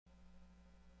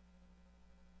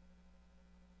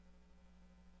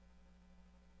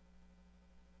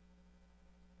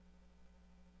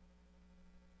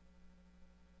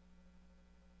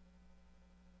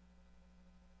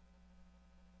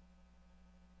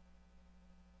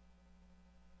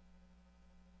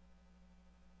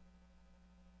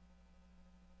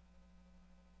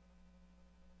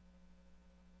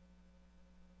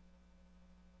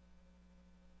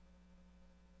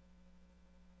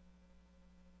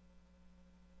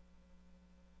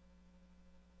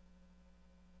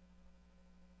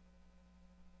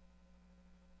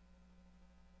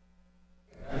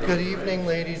Good evening,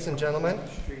 ladies and gentlemen.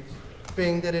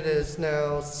 Being that it is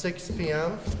now 6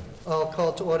 p.m., I'll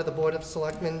call to order the Board of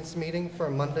Selectmen's meeting for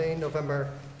Monday, November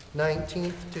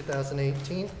 19th,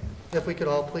 2018. If we could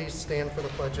all please stand for the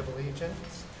Pledge of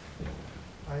Allegiance.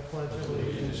 I pledge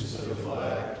allegiance to the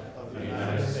flag of the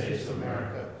United States of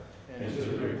America and to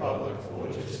the republic for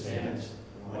which it stands,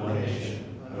 one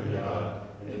nation, under God,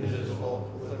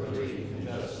 indivisible, with liberty and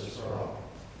justice for all.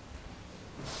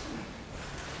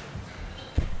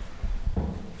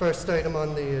 First item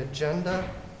on the agenda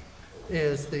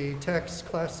is the tax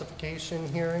classification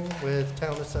hearing with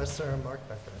Town Assessor Mark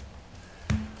Becker.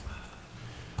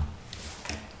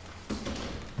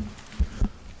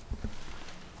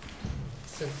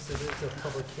 Since it is a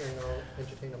public hearing, I'll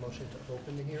entertain a motion to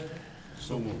open the hearing.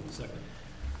 So moved. Second.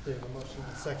 There's a motion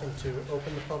and second to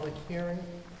open the public hearing.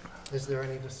 Is there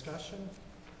any discussion?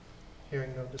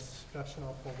 Hearing no discussion,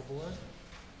 I'll pull the board.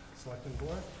 Selectman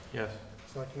Board? Yes.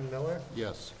 Selectman Miller?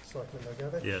 Yes. Selectman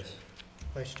Nogevich? Yes.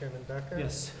 Vice Chairman Becker?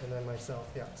 Yes. And then myself,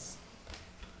 yes.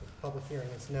 The public hearing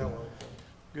is now open.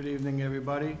 Good evening,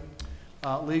 everybody.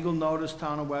 Legal notice,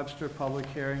 Town of Webster, public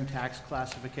hearing, tax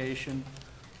classification.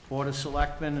 Board of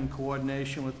Selectmen, in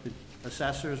coordination with the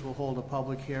assessors, will hold a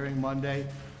public hearing Monday,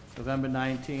 November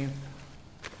 19th,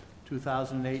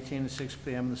 2018, at 6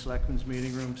 p.m. in the Selectmen's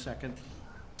meeting room, second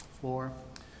floor.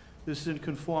 This is in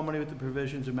conformity with the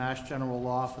provisions of Mass General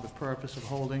Law for the purpose of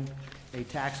holding a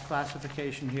tax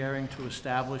classification hearing to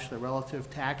establish the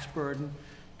relative tax burden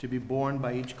to be borne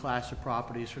by each class of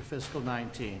properties for fiscal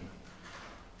 19.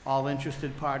 All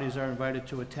interested parties are invited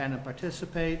to attend and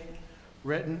participate.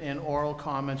 Written and oral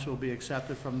comments will be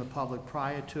accepted from the public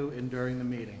prior to and during the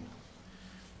meeting.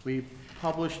 We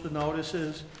published the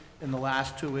notices in the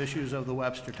last two issues of the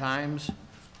Webster Times,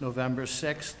 November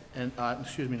 6th and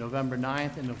November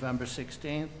 9th and November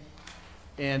 16th,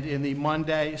 and in the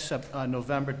Monday,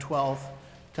 November 12th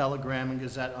Telegram and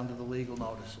Gazette under the legal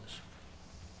notices.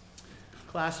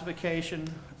 Classification,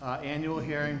 annual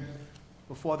hearing.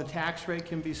 Before the tax rate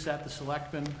can be set, the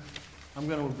Selectmen, I'm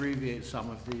going to abbreviate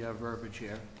some of the verbiage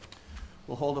here.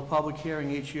 We'll hold a public hearing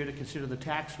each year to consider the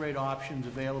tax rate options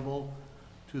available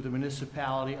to the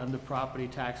municipality under property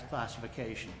tax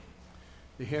classification.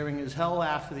 The hearing is held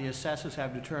after the assessors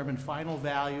have determined final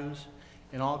values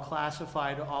and all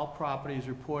properties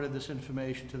reported this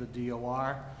information to the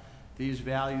DOR. These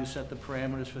values set the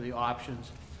parameters for the options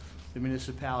the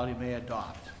municipality may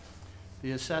adopt.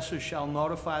 The assessors shall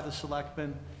notify the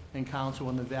Selectmen and Council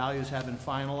when the values have been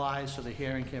finalized so the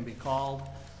hearing can be called.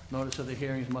 Notice of the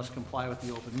hearings must comply with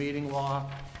the open meeting law,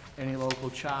 any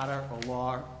local charter or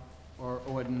law or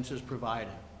ordinances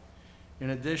provided. In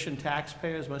addition,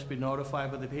 taxpayers must be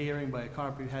notified of the hearing by a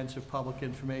comprehensive public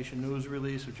information news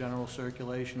release of general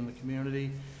circulation in the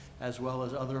community, as well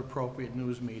as other appropriate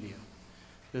news media.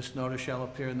 This notice shall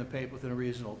appear in the paper within a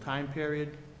reasonable time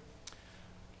period.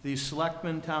 The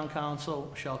Selectmen, Town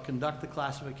Council shall conduct the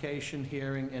classification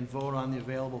hearing and vote on the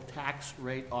available tax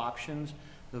rate options.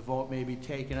 The vote may be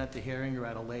taken at the hearing or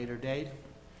at a later date.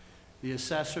 The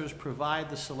assessors provide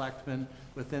the Selectmen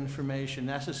with information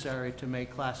necessary to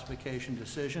make classification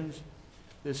decisions.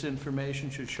 This information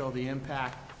should show the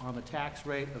impact on the tax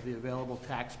rate of the available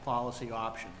tax policy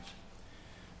options.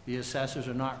 The assessors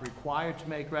are not required to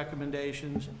make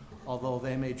recommendations, although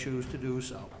they may choose to do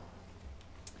so.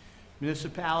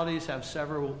 Municipalities have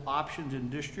several options in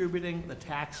distributing the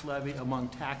tax levy among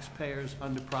taxpayers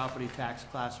under property tax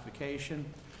classification.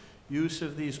 Use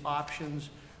of these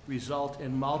options result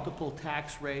in multiple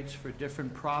tax rates for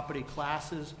different property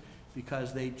classes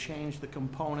because they change the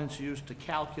components used to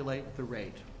calculate the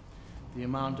rate, the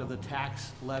amount of the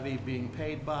tax levy being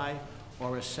paid by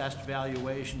or assessed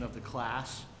valuation of the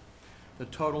class. The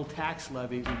total tax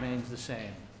levy remains the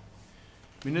same.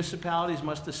 Municipalities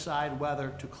must decide whether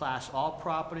to tax all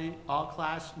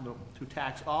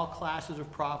classes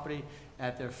of property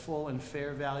at their full and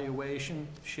fair valuation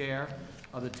share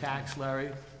of the tax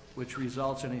levy, which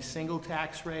results in a single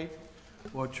tax rate,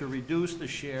 or to reduce the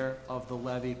share of the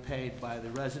levy paid by the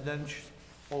residential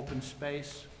open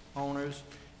space owners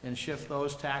and shift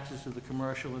those taxes to the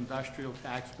commercial industrial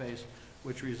tax base,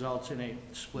 which results in a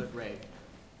split rate.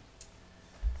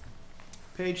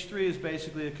 Page 3 is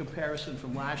basically a comparison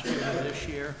from last year to this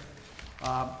year.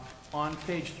 On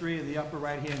page 3 in the upper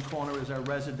right-hand corner is our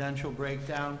residential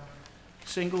breakdown.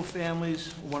 Single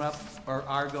families went up, or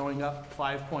are going up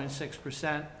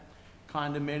 5.6%.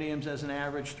 Condominiums as an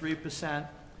average 3%.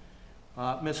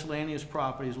 Miscellaneous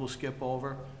properties we'll skip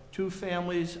over. Two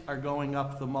families are going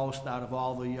up the most out of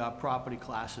all the property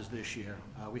classes this year.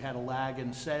 We had a lag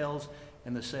in sales,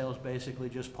 and the sales basically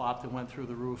just popped and went through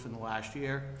the roof in the last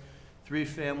year. 3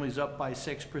 families up by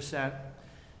 6%.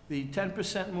 The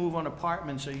 10% move on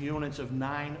apartments or units of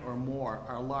 9 or more,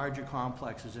 our larger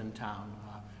complexes in town,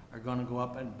 are going to go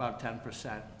up at about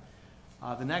 10%.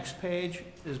 The next page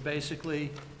is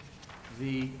basically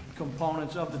the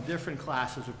components of the different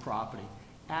classes of property.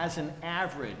 As an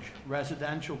average,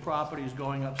 residential property is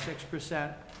going up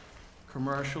 6%,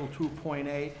 commercial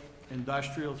 2.8,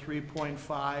 industrial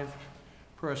 3.5,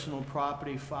 personal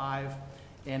property 5,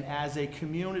 and as a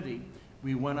community,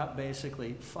 we went up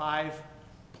basically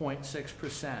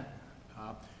 5.6%.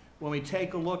 When we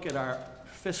take a look at our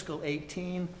fiscal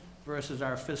 18 versus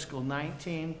our fiscal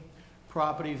 19,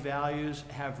 property values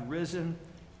have risen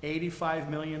 $85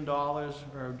 million,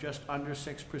 or just under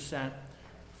 6%,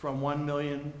 from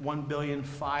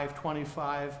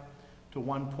 $1,525,000 to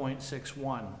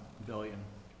 $1.61 billion.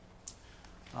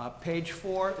 Page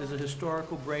 4 is a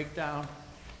historical breakdown,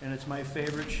 and it's my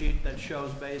favorite sheet that shows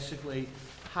basically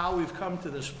how we've come to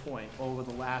this point over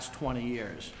the last 20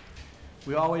 years.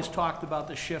 We always talked about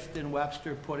the shift in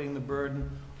Webster, putting the burden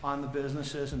on the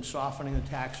businesses and softening the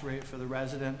tax rate for the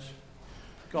residents.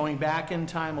 Going back in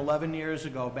time, 11 years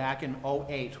ago, back in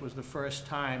 '08 was the first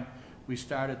time we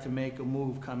started to make a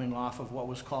move coming off of what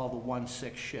was called the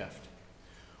 1-6 shift.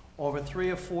 Over 3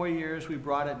 or 4 years, we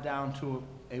brought it down to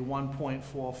a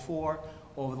 1.44.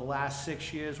 Over the last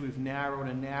 6 years, we've narrowed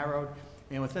and narrowed.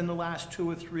 And within the last 2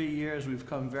 or 3 years, we've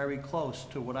come very close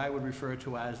to what I would refer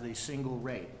to as the single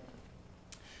rate.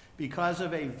 Because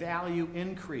of a value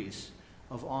increase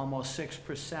of almost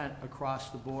 6% across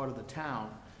the board of the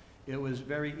town, it was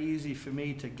very easy for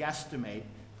me to guesstimate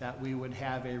that we would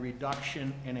have a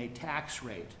reduction in a tax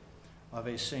rate of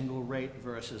a single rate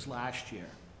versus last year.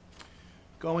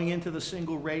 Going into the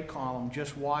single rate column,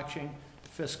 just watching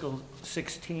fiscal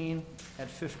 16 at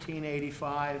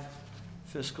 1585,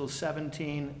 fiscal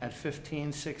 17 at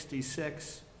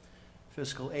 1566,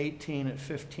 fiscal 18 at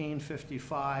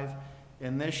 1555,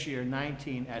 and this year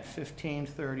 19 at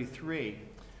 1533.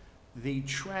 The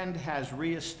trend has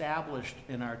reestablished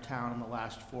in our town in the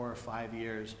last 4 or 5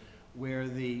 years, where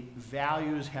the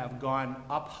values have gone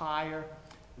up higher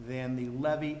than the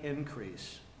levy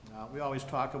increase. We always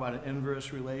talk about an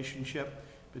inverse relationship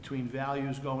between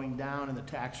values going down and the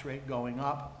tax rate going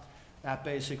up. That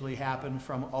basically happened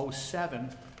from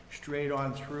 '07 straight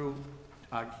on through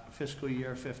fiscal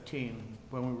year 15,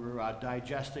 when we were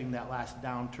digesting that last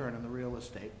downturn in the real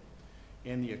estate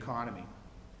in the economy.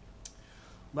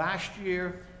 Last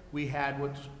year, we had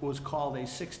what was called a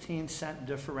 16-cent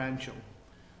differential.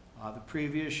 The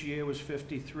previous year was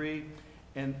 53,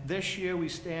 and this year we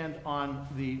stand on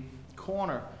the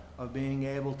corner of being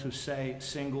able to say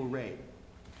single rate.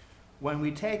 When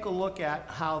we take a look at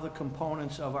how the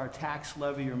components of our tax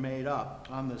levy are made up,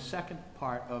 on the second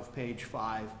part of page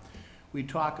 5, we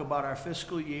talk about our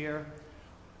fiscal year,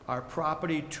 our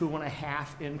property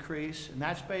 2.5 increase, and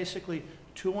that's basically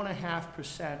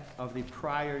 2.5% of the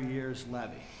prior year's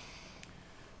levy.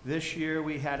 This year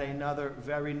we had another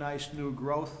very nice new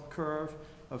growth curve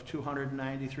of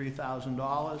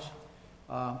 $293,000,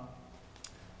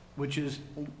 which is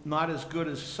not as good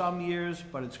as some years,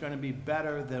 but it's going to be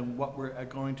better than what we're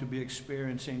going to be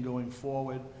experiencing going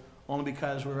forward, only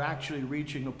because we're actually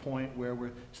reaching a point where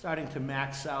we're starting to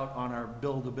max out on our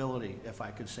buildability, if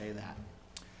I could say that.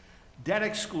 Debt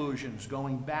exclusions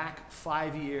going back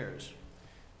 5 years.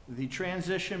 The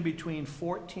transition between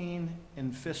 14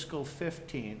 and fiscal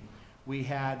 15, we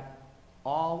had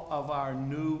all of our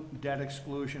new debt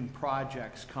exclusion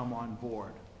projects come on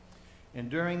board. And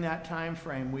during that time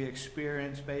frame, we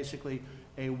experienced basically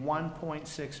a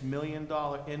 $1.6 million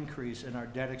increase in our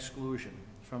debt exclusion,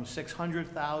 from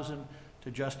 $600,000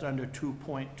 to just under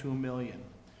 $2.2 million.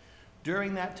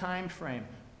 During that time frame,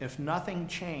 if nothing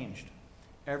changed,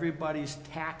 everybody's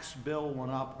tax bill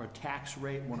went up, or tax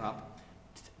rate went up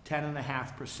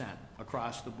 10.5%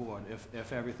 across the board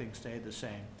if everything stayed the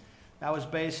same. That was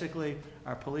basically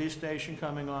our police station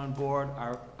coming on board,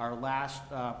 our last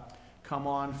come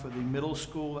on for the middle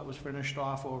school that was finished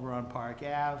off over on Park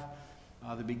Ave,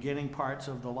 the beginning parts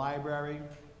of the library.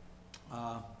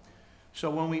 So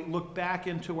when we look back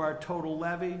into our total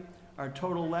levy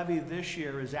this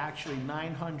year is actually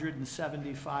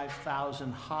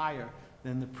 $975,000 higher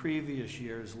than the previous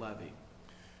year's levy.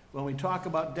 When we talk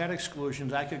about debt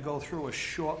exclusions, I could go through a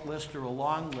short list or a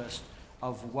long list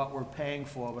of what we're paying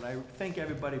for, but I think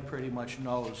everybody pretty much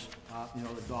knows,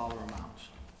 the dollar amounts.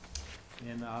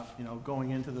 And, going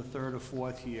into the 3rd or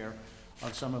 4th year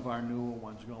of some of our newer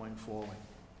ones going forward.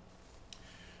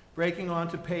 Breaking on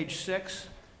to page 6,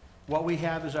 what we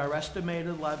have is our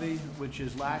estimated levy, which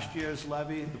is last year's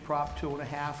levy, the Prop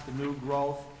 2.5, the new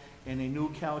growth, and a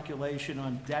new calculation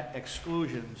on debt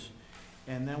exclusions,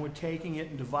 and then we're taking it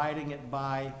and dividing it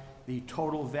by the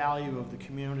total value of the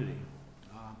community.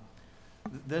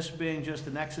 This being just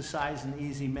an exercise in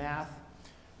easy math,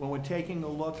 when we're taking a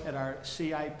look at our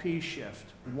CIP shift,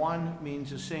 1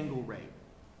 means a single rate.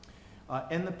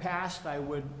 In the past, I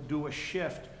would do a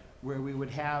shift where we would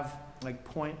have like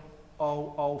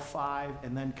 0.005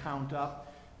 and then count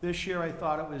up. This year, I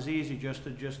thought it was easy just to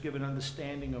give an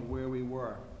understanding of where we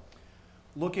were.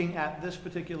 Looking at this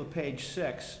particular page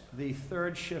 6, the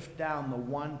third shift down, the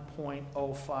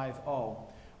 1.050,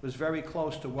 was very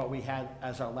close to what we had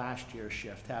as our last year's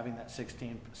shift, having that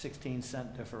 16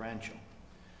 cent differential.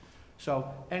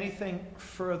 So anything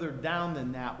further down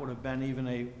than that would have been even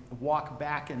a walk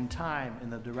back in time in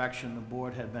the direction the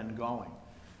board had been going.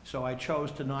 So I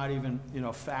chose to not even,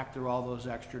 factor all those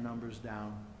extra numbers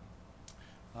down.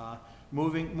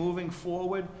 Moving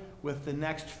forward with the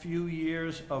next few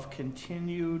years of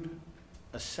continued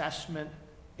assessment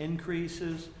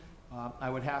increases, I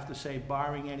would have to say,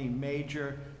 barring any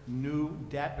major new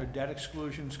debt or debt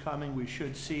exclusions coming, we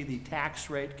should see the tax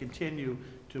rate continue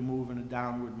to move in a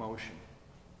downward motion.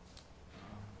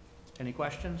 Any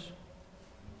questions?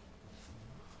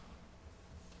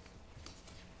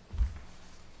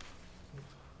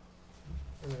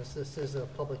 And as this is a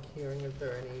public hearing, are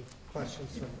there any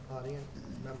questions from the audience,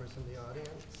 members in the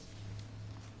audience?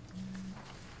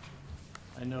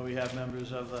 I know we have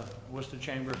members of the Worcester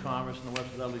Chamber of Commerce and the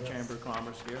Webster Dudley Chamber of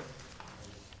Commerce here.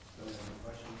 So any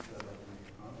questions, I'd like to make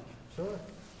a comment. Sure.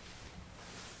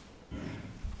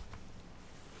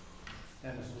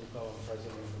 Dennis Luco, I'm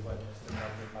president of the Webster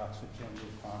Dudley Oxford Chamber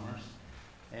of Commerce.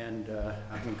 And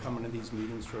I've been coming to these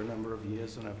meetings for a number of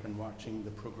years, and I've been watching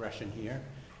the progression here.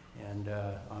 And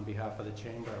on behalf of the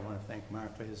chamber, I want to thank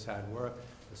Mark for his hard work,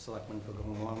 the selectmen for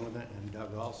going along with it, and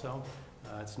Doug also.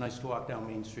 It's nice to walk down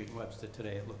Main Street in Webster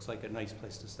today. It looks like a nice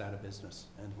place to start a business,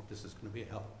 and this is going to be a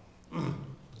help.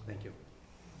 Thank you.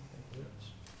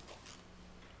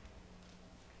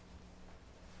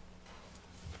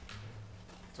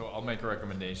 So I'll make a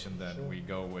recommendation that Sure. we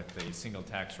go with a single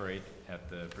tax rate at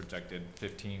the projected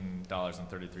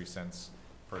 $15.33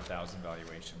 per thousand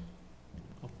valuation.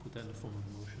 I'll put that in the form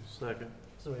of a motion. Second.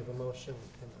 So we have a motion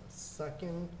and a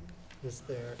second. Is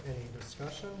there any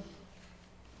discussion?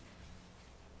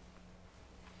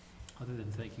 Other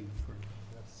than thank you for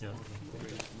Yes. all the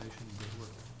great information and good work.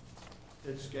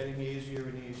 It's getting easier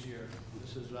and easier.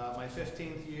 This is my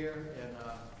 15th year, and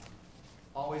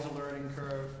always a learning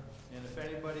curve. And if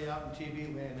anybody out in TV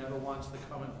land ever wants to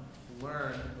come and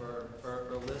learn or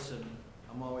listen,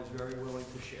 I'm always very willing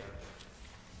to share.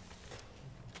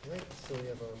 Great, so we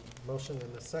have a motion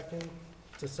and a second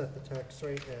to set the tax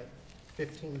rate at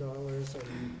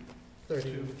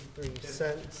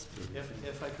 $15.33.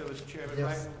 If I could, Mr. Chairman,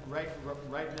 Yes.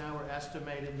 right now, we're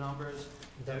estimated numbers.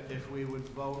 That- If we would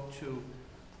vote to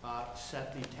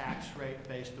set the tax rate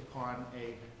based upon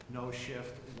a no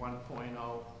shift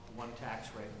 1.01 tax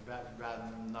rate, rather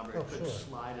than the number, Oh, it could sure.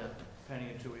 slide a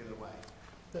penny or two either way.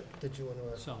 Did you want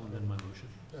to? So I'll amend my motion.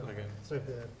 So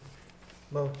the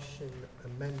motion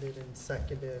amended and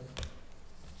seconded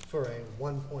for a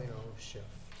 1.0 shift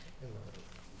in the rate.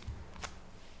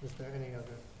 Is there any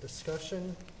other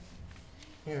discussion?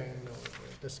 Hearing no other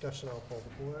discussion, I'll poll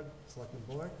the board. Selectman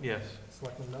Board? Yes.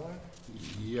 Selectman Miller?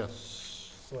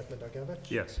 Yes. Selectman Dugevich?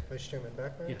 Yes. Vice Chairman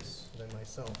Becker? Yes. And then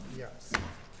myself, yes.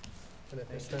 And at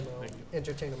this Thank time, I'll Thank you.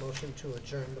 entertain a motion to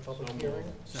adjourn the public So moved.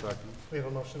 hearing. Second. We have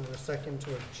a motion and a second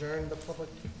to adjourn the public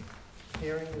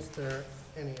hearing. Is there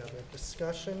any other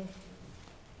discussion?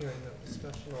 Hearing no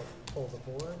discussion, I'll poll the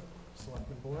board.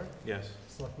 Selectman Board? Yes.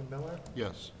 Selectman Miller?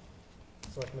 Yes.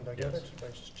 Selectman Dugevich?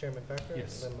 Vice Chairman Becker?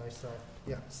 Yes. And then myself,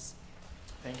 yes.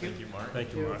 Thank you. Thank you, Mark.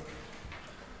 Thank you, Mark.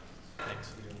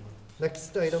 Thanks.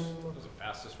 Next item, That was the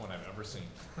fastest one I've ever seen.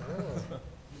 oh,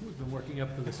 We've been working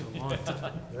up for this a long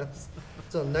time. yes.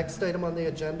 So next item on the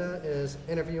agenda is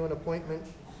interview and appointment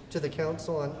to the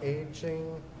Council on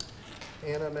Aging,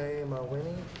 Anna Mae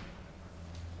Mawini.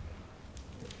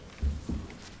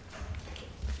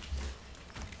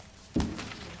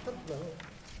 Hello.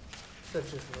 So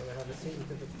just want to have a seat, you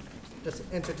could just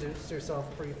introduce yourself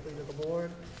briefly to the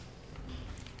board.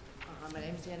 My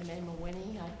name's Anna Mae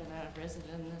Mawini. I've been a resident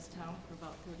in this town for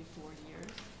about 34 years.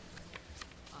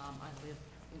 I live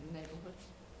in the neighborhood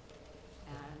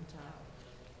and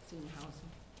senior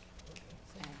housing.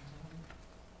 And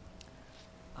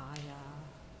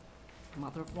I'm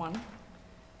mother of one.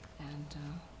 And Do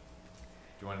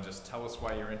you want to just tell us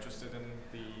why you're interested in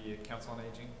the Council on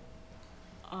Aging?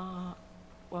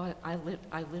 well, I live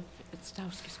at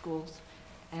Stowski Schools,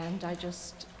 and I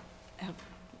just have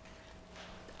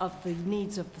of the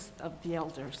needs of the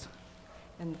elders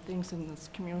and things in this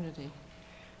community.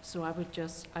 So I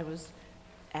was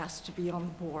asked to be on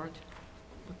the board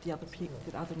with the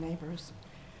other neighbors.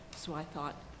 So I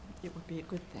thought it would be a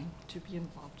good thing to be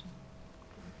involved.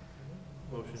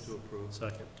 Motion to approve.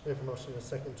 Second. We have a motion and a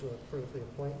second to approve the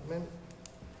appointment.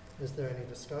 Is there any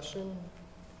discussion?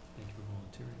 Thank you for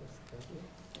volunteering. Thank you.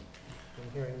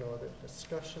 And hearing no other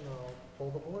discussion, I'll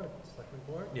poll the board. Selectman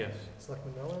Board? Yes.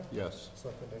 Selectman Miller? Yes.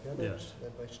 Selectman Begavich? Yes.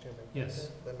 Then Vice Chairman Yes.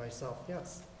 Becker? Then myself,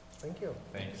 yes. Thank you.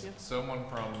 Thanks. Thank you. Someone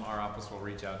from our office will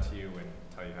reach out to you and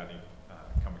tell you how to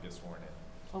come and get sworn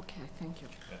in. Okay, thank you.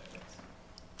 Yeah, thanks.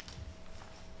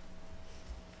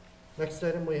 Next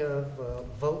item, we have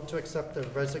vote to accept the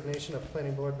resignation of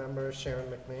planning board member Sharon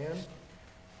McMahon.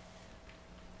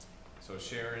 So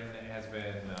Sharon has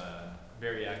been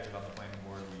very active on the planning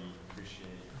board. We appreciate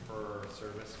her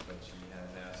service, but she has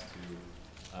asked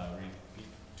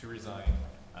to resign.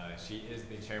 She is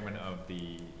the chairman of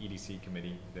the EDC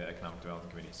committee, the Economic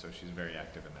Development Committee, so she's very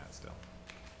active in that still.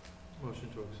 Motion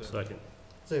to accept. Second.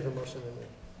 So we have a motion and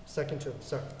a second to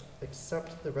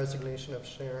accept the resignation of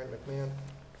Sharon McMahon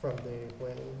from the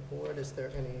planning board. Is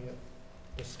there any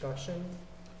discussion?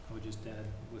 I would just add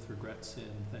with regrets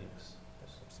and thanks.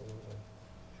 Yes, absolutely.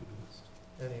 Should be missed.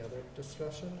 Any other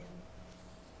discussion?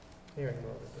 Hearing no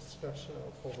other discussion,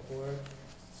 I'll pull the board.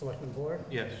 Selectman Board?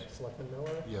 Yes. Selectman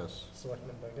Miller? Yes.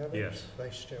 Selectman Begavich? Yes.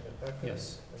 Vice Chairman Becker?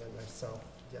 Yes. And then myself,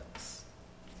 yes.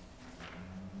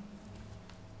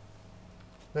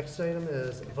 Next item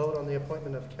is vote on the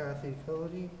appointment of Kathy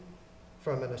Cody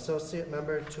from an associate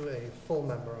member to a full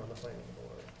member on the planning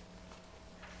board.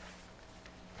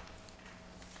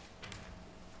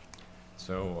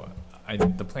 So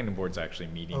the planning board's actually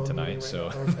meeting Oh, tonight, meeting so.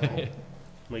 right now? Okay.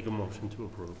 Make a motion to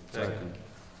approve. Second.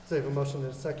 So we have a motion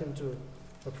and a second to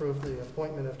approve the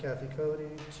appointment of Kathy Cody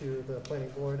to the planning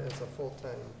board as a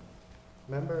full-time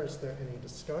member. Is there any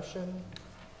discussion?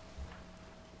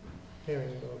 Hearing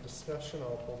no discussion,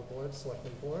 I'll pull the board.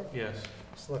 Selectman Board? Yes.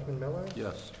 Selectman Miller?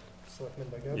 Yes. Selectman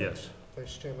Begavich? Yes.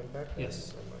 Vice Chairman Becker?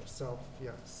 Yes. And myself,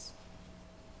 yes.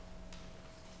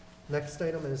 Next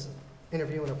item is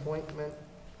interview and appointment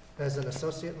as an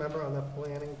associate member on the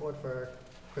planning board for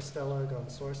Christella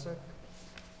Gonsorsek.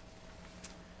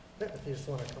 Yeah, if you just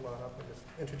want to come on up and just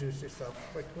introduce yourself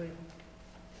quickly.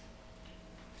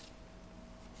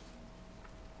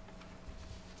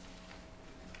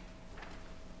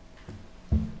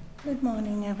 Good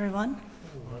morning, everyone.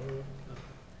 Hello.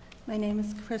 My name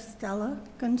is Christella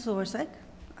Gonzorsek.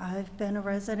 I've been a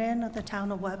resident of the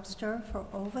town of Webster for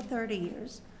over 30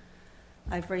 years.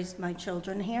 I've raised my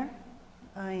children here.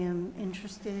 I am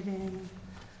interested in,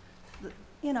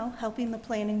 helping the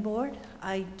planning board.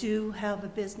 I do have a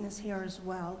business here as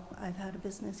well. I've had a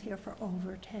business here for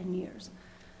over 10 years.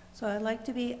 So I like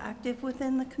to be active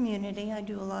within the community. I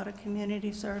do a lot of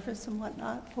community service and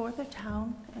whatnot for the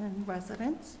town and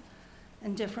residents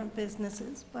and different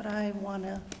businesses, but I want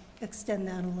to extend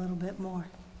that a little bit more.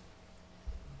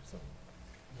 So,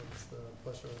 what's the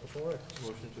pleasure of the board?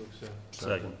 Motion to accept.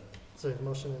 Second. So we have a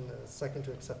motion and a second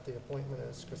to accept the appointment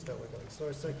as Christella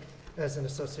Gonsorsek as an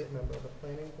associate member of the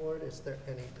planning board. Is there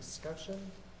any discussion?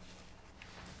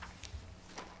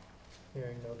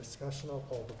 Hearing no discussion, I'll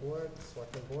poll the board.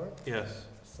 Selectman Board? Yes.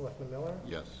 Selectman Miller?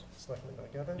 Yes. Selectman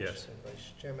Begavich? Yes. And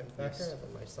Vice Chairman Becker? Yes. And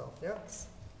then myself, yes.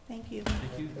 Thank you.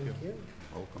 Thank you. Thank you.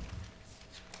 Welcome.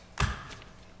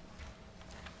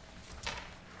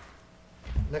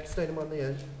 Next item on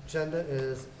the agenda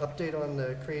is update on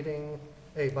the creating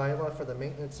a bylaw for the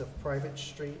maintenance of private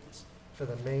streets for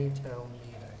the May town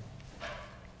meeting.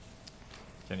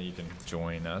 Kenny, you can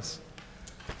join us.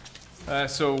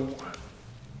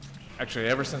 Actually,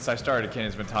 ever since I started,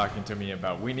 Kenny's been talking to me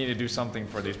about, we need to do something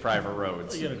for these private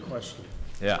roads. I got a question.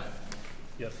 Yeah.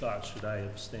 Your thoughts, should I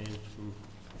abstain from?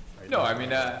 No, I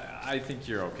mean, I think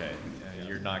you're okay.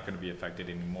 You're not gonna be affected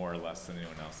any more or less than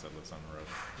anyone else that lives on the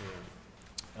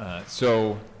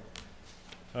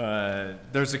road.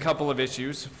 There's a couple of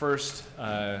issues. First,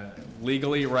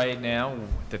 legally right now,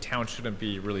 the town shouldn't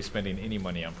be really spending any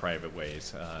money on private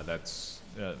ways. That's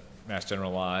Mass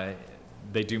General Law.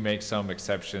 They do make some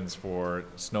exceptions for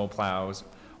snow plows,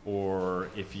 or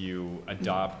if you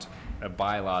adopt a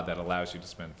bylaw that allows you to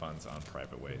spend funds on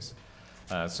private ways.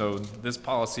 So this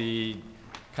policy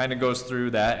kind of goes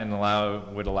through that and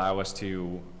would allow us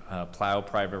to plow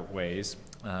private ways.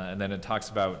 And then it talks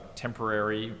about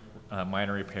temporary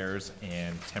minor repairs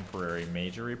and temporary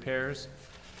major repairs.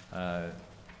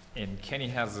 And Kenny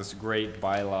has this great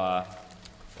bylaw,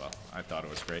 well, I thought it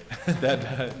was great,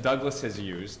 that Douglas has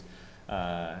used.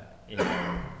 And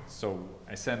so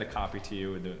I send a copy to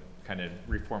you, the kind of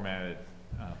reformatted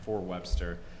for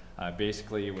Webster.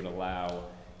 Basically, it would allow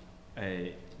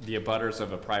the abutters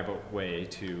of a private way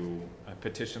to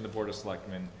petition the Board of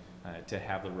Selectmen to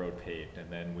have the road paved, and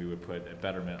then we would put a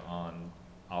betterment on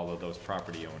all of those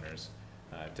property owners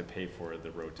to pay for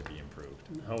the road to be improved.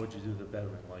 How would you do the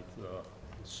betterment, like the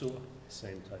sewer,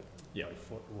 same type? Yeah. By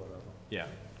foot or whatever? Yeah,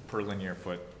 per linear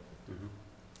foot.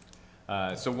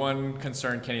 Mm-hmm. So one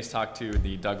concern, Kenny's talked to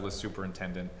the Douglas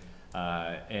superintendent,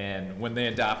 and when they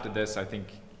adopted this, I think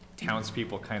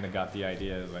townspeople kind of got the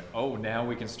idea, like, oh, now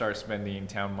we can start spending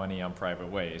town money on private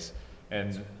ways.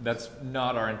 And that's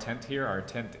not our intent here. Our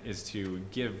intent is to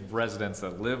give residents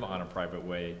that live on a private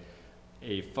way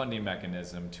a funding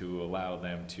mechanism to allow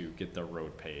them to get their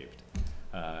road paved.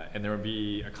 And there would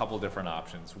be a couple different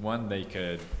options. One, they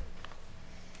could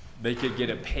get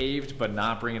it paved but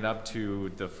not bring it up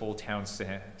to the full town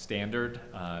standard.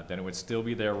 Then it would still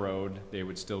be their road. They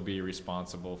would still be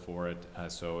responsible for it.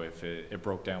 So if it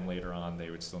broke down later on, they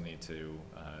would still need to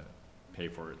pay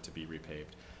for it to be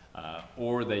repaved.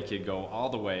 Or they could go all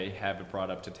the way, have it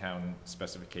brought up to town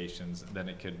specifications, then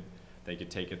they could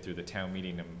take it through the town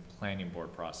meeting and planning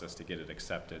board process to get it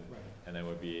accepted. Right. And then it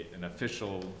would be an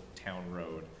official town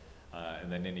road,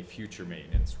 and then any future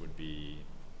maintenance would be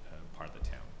part of the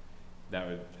town. That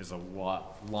is a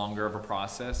lot longer of a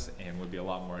process and would be a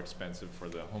lot more expensive for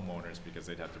the homeowners because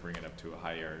they'd have to bring it up to a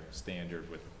higher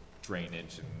standard with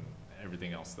drainage and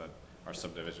everything else that our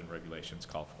subdivision regulations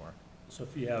call for. So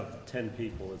if you have 10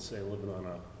 people, let's say, living on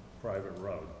a private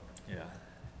road, Yeah.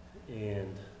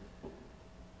 and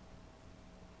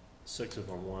 6 of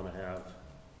them want to have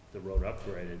the road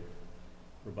upgraded,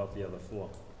 what about the other 4?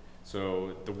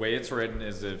 So the way it's written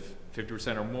is if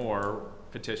 50% or more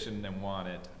petition and want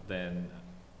it, then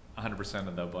 100%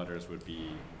 of the butters would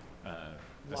be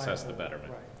assessed the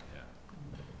betterment. Right.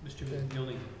 Yeah. Mr. Chairman, the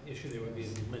only issue there would be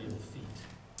the lineal feet.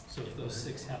 So if those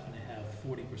 6 happen to have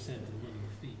 40% in lineal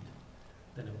feet,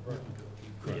 then it wouldn't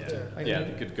go. Yeah,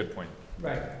 good point.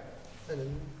 Right. And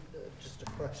then, just a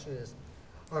question is,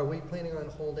 are we planning on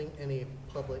holding any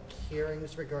public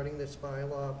hearings regarding this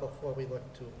bylaw before we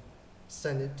look to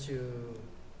send it to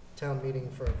town meeting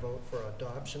for a vote for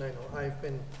adoption? I know I've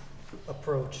been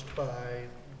approached by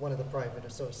one of the private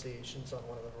associations on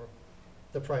one of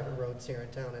the private roads here in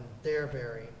town, and they're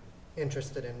very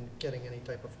interested in getting any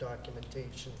type of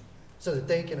documentation so that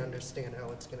they can understand how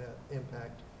it's gonna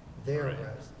impact their Right.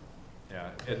 res.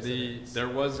 Yeah, and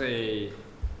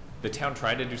the town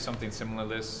tried to do something similar to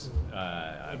this,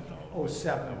 I don't know.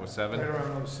 07. 07? Right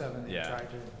around 07, they Yeah. tried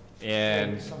to.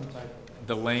 And Some type of.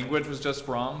 the language was just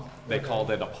wrong. They Okay.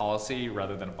 called it a policy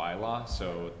rather than a bylaw,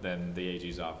 so then the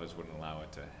AG's office wouldn't allow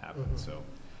it to happen, Mhm. so.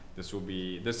 This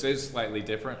is slightly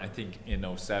different. I think in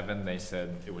 07, they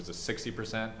said it was a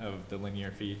 60% of the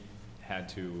linear feet had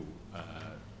to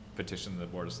petition the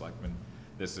Board of Selectmen.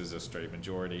 This is a straight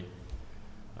majority.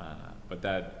 But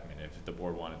that, I mean, if the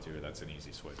board wanted to, that's an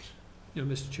easy switch. You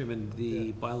know, Mr. Chairman,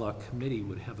 the bylaw committee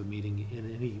would have a meeting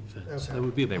in any event. So Okay. that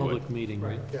would be a They would. public meeting,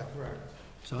 right? Yeah. Right.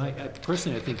 So I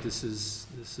personally, I think this is,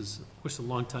 of course, a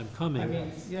long time coming. I mean,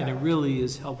 And it yeah, really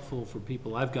is helpful for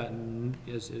people. I've gotten,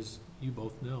 as you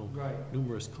both know, right.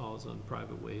 numerous calls on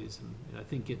private ways. And I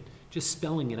think just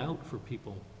spelling it out for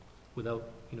people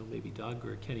without, maybe Doug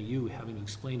or Kenny, you having to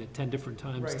explain it 10 different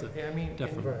times to Right, I mean, and,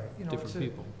 different, Right. you know, different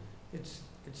people. it's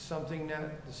something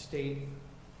that the state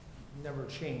never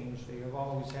changed. They have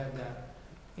always had that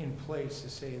in place to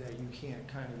say that you can't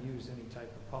kind of use any type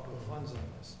of public funds on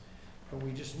this. But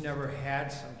we just never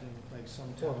had something like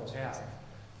some towns have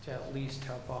to at least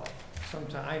help out.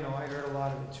 Sometimes, I know, I heard a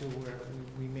lot of it too, where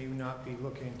we may not be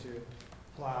looking to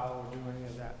plow or do any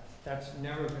of that. That's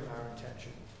never been our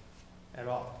intention at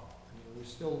all. I mean, we're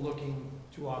still looking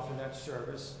to offer that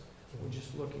service. We're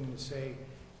just looking to say,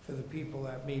 for the people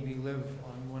that maybe live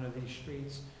on one of these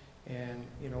streets, and,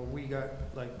 we got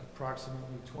like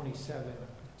approximately 27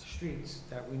 streets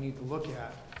that we need to look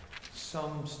at.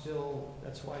 Some still,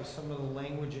 that's why some of the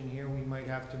language in here, we might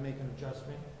have to make an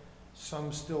adjustment.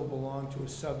 Some still belong to a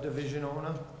subdivision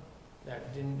owner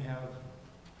that didn't have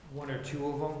 1 or 2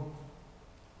 of them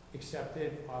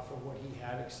accepted off of what he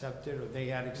had accepted, or they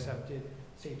had accepted,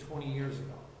 say 20 years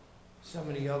ago. Some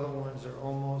of the other ones are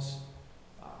almost,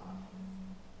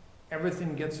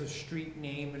 everything gets a street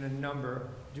name and a number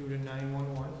due to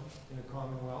 911 in the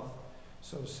Commonwealth.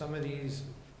 So some of these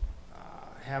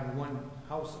have one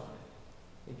house on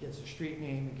it. It gets a street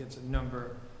name, it gets a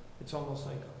number, it's almost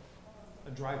like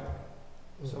a driveway.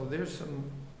 So there's some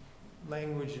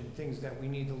language and things that we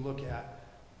need to look at.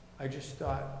 I just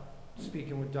thought,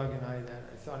 speaking with Doug and I, that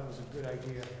I thought it was a good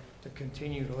idea to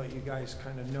continue to let you guys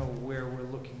kind of know where we're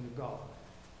looking to go.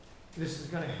 This is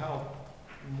gonna help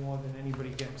more than anybody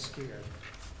getting scared.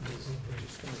 They're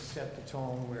just gonna set the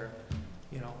tone where,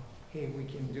 you know, hey, we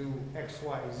can do X,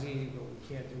 Y, Z, but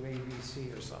we can't do A, B,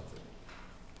 C or something.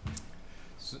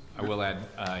 I will add,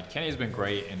 Kenny's been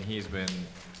great, and he's been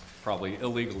probably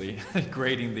illegally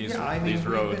grading these Yeah, I mean, these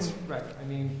we've roads. been- Right, I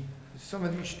mean, some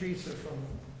of these streets are from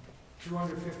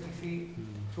 250 feet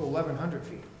to 1,100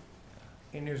 feet.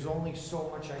 And there's only so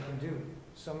much I can do.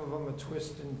 Some of them are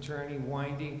twist and turny,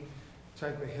 windy,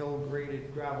 type of hill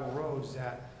graded gravel roads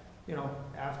that, you know,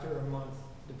 after a month,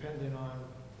 depending on,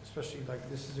 especially like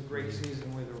this is a great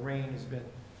season where the rain has been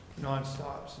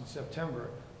nonstop since September,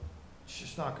 it's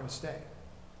just not gonna stay.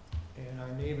 And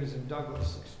our neighbors in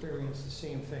Douglas experience the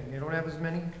same thing. They don't have as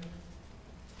many,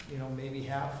 you know, maybe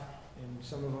half, and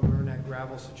some of them are in that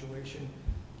gravel situation.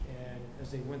 And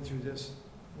as they went through this,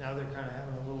 now they're kind of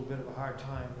having a little bit of a hard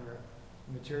time where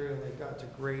the material they got to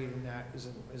grade and that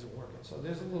isn't working. So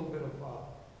there's a little bit of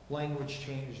language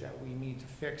change that we need to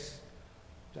fix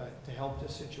to help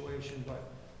this situation, but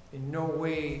in no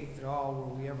way at all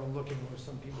were we ever looking where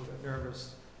some people got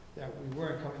nervous that we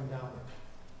weren't coming down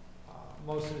there.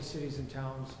 Most of the cities and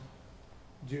towns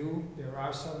do. There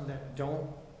are some that don't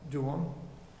do them.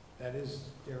 That is,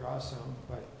 there are some,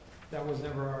 but that was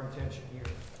never our intention here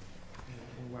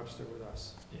in Webster with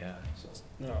us. Yeah. So,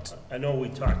 No, I know we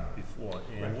talked before,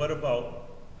 Right. and what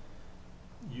about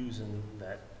using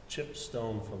that chip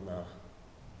stone from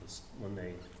when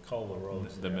they cull the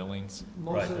roads? The millings.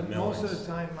 Right, the most of millings. the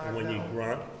time, Mark, And when you now-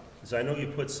 grunt, because I know you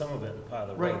put some of it in part of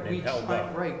the road, right, and it held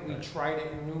up. we tried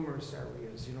it in numerous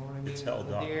areas, you know what I mean? It's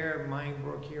held up. There,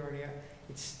 Minebrook, here and there.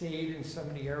 It stayed in some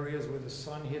of the areas where the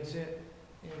sun hits it,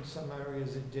 and in some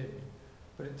areas it didn't.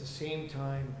 But at the same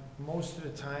time, most of the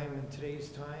time, in today's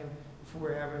time, if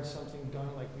we're having something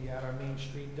done like we had our Main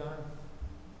Street done,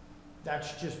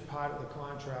 that's just part of the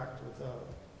contract with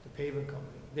the paving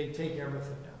company. They take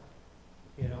everything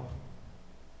now, you know?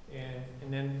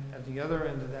 And then at the other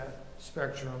end of that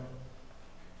spectrum,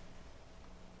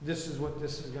 this is what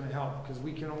this is gonna help, because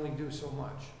we can only do so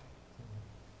much.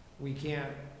 We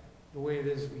can't, the way it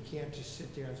is, we can't just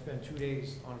sit there and spend 2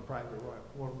 days on a private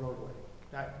roadway.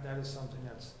 That is something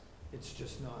it's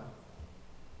just not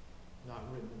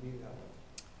written to be that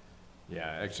way.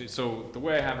 Yeah, actually, so the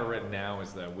way I have it written now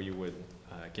is that we would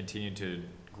continue to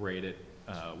grade it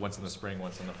once in the spring,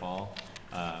 once in the fall.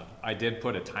 I did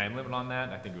put a time limit on that.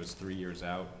 I think it was 3 years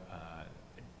out.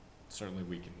 Certainly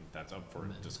we can, that's up for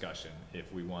discussion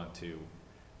if we want to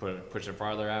push it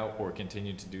farther out or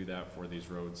continue to do that for these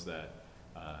roads that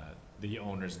the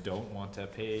owners don't want to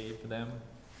pay for them.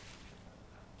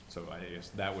 So I guess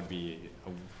that would be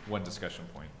one discussion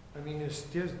point. I mean,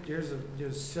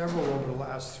 there's several over the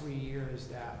last 3 years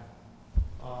that,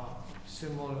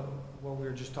 similar to what we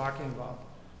were just talking about,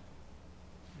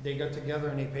 they got together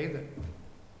and they paved it,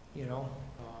 you know?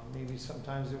 Maybe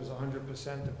sometimes it was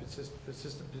 100% that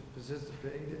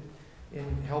participated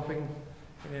in helping,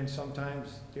 and then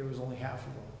sometimes there was only half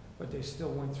of them, but they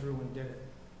still went through and did it.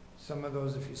 Some of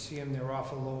those, if you see them, they're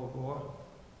off a lower gore,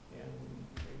 and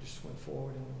they just went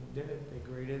forward and did it. They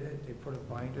graded it, they put a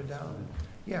binder down, and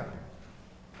yeah,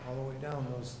 all the way down,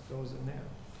 those in there.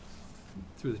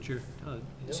 Through the chair.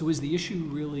 So is the issue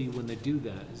really, when they do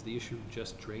that, is the issue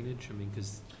just drainage? I mean,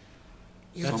 because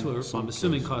that's what I'm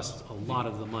assuming costs a lot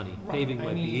of the money. Right. Paving I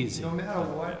might be mean, easy. No matter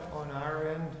what, on our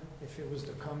end, if it was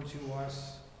to come to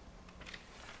us,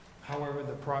 however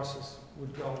the process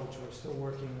would go, which we're still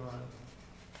working on,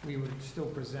 we would still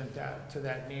present that to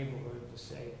that neighborhood to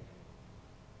say,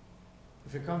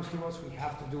 if it comes to us, we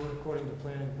have to do it according to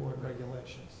planning board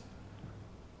regulations.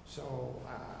 So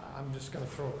I'm just gonna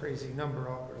throw a crazy number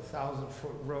out, but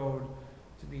 1,000-foot road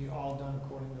to be all done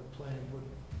according to planning board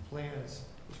plans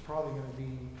is probably gonna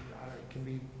be, it can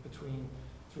be between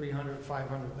 300 and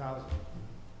 500,000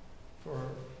 for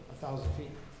 1,000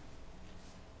 feet.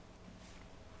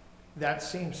 That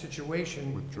same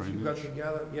situation, if you got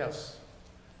together, yes.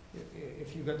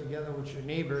 If you got together with your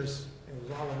neighbors, it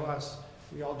was all of us,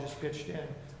 we all just pitched in,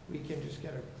 we can just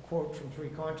get a quote from 3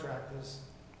 contractors,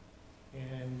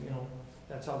 and, you know,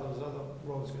 that's how those other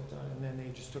roads got done, and then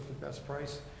they just took the best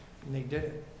price, and they did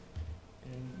it.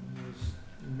 And it was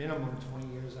minimum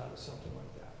 20 years out of something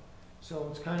like that. So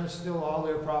it's kind of still all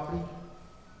their property.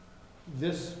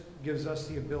 This gives us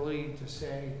the ability to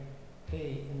say,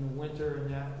 hey, in the winter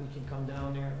and that, we can come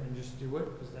down there and just do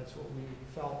it, because that's what we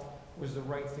felt was the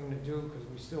right thing to do, because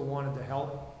we still wanted to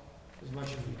help as much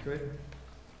as we could.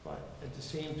 But at the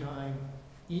same time,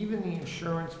 even the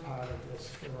insurance part of this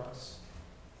for us,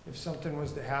 if something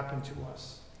was to happen to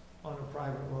us on a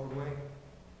private roadway,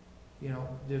 you know,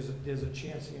 there's a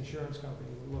chance the insurance company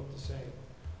would look to say,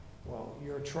 well,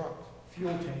 your truck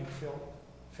fuel tank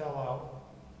fell out,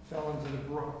 fell into the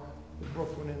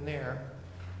brook went in there.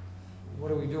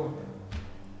 What are we doing there?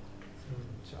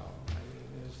 So, I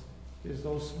mean, there's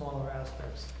those smaller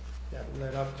aspects that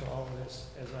led up to all of this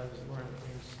as I was learning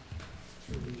things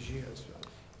through these years. So.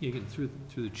 Yeah, again, through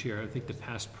the chair, I think the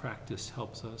past practice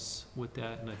helps us with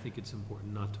that, and I think it's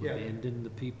important not to Yeah. abandon the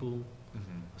people.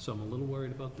 Mhm. So I'm a little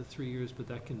worried about the 3 years, but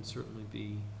that can certainly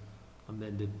be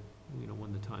amended, you know,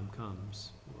 when the time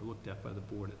comes, or looked at by the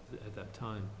board at that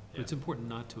time. But Yeah. it's important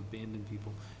not to abandon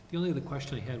people. The only other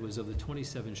question I had was, of the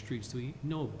 27 streets, do we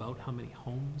know about how many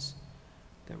homes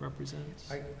that represents?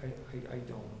 I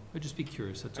don't. I'd just be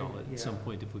curious, that's all, at some Yeah.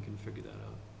 point, if we can figure that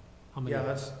out. How many, Yeah,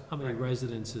 that's. how many right.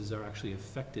 residences are actually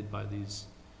affected by these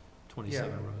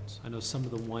 27 Yeah. roads? I know some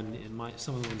of the ones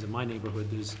in my neighborhood,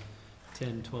 there's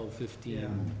 10, 12,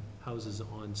 15 houses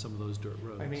on some of those dirt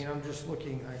roads. I mean, I'm just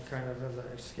looking, I kind of, as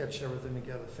I sketched everything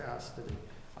together fast, and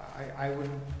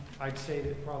I'd say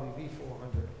there'd probably be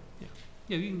 400.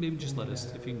 Yeah, you can maybe just let us,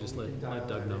 And, if you can just we let dial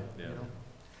Doug that know. in, Yeah. you know?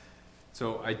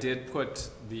 So I did put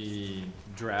the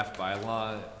draft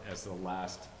bylaw as the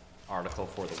last article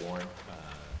for the warrant,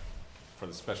 for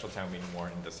the special town meeting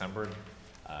warrant in December.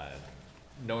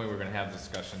 Knowing we're gonna have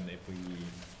discussion, if we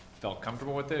felt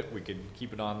comfortable with it, we could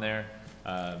keep it on there.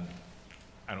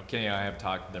 I don't, Kenny and I have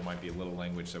talked, there might be a little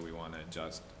language that we wanna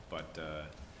adjust, but,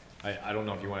 I don't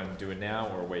know if you wanna do it now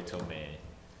or wait till May.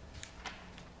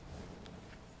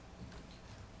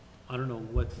 I don't know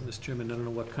what, Mr. Chairman, I don't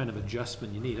know what kind of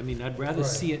adjustment you need. I mean, I'd rather Right.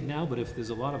 see it now, but if there's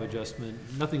a lot of adjustment,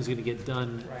 nothing's gonna get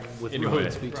done Right. with Anyway.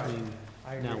 roads between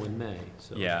I now agree. and May,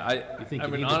 so. Yeah, You think I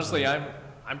you mean, need to honestly, vote.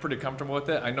 I'm pretty comfortable with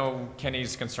it. I know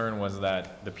Kenny's concern was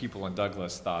that the people in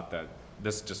Douglas thought that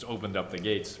this just opened up the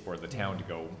gates for the town to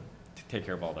go to take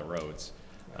care of all the roads.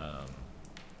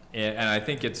 And I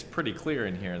think it's pretty clear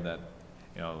in here that,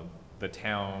 you know, the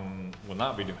town will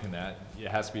not be doing that. It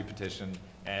has to be petitioned,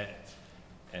 and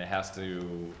it has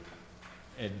to,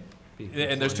 and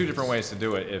there's two different ways to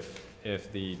do it.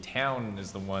 If the town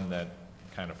is the one that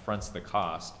kind of fronts the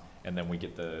cost, and then we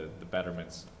get the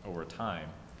betterments over time,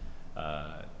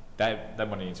 that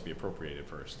money needs to be appropriated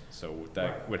first. So that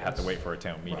Right. would have to wait for a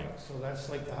town meeting. Right, so that's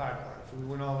like the hard part. If we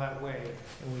went all that way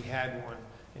and we had one,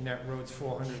 and that road's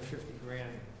 450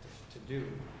 grand to do,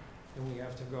 then we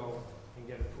have to go and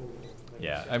get approval. like you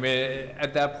Yeah, said. I mean,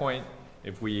 at that point,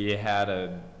 if we had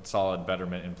a solid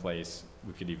betterment in place,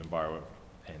 we could even borrow it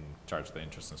and charge the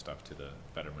interest and stuff to the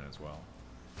betterment as well.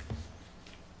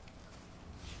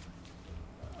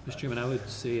 Mr. Chairman, I would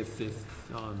say if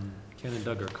Ken and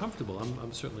Doug are comfortable,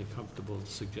 I'm certainly comfortable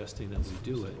suggesting that we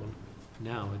do it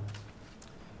now.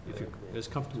 If you're as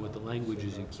comfortable with the language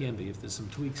as you can be, if there's some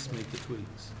tweaks, make the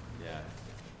tweaks. Yeah.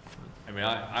 I mean,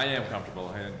 I am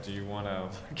comfortable. Do you want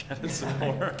to get it some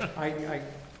more?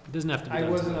 It doesn't have to be I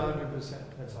done wasn't tonight, 100%,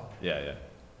 that's all. Yeah, You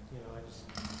know, I just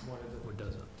wanted or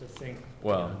does it, to think.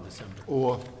 Well, in December.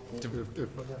 Or,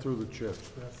 if, through the chair,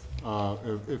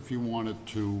 Yes. if you wanted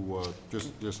to,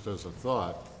 just as a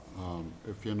thought,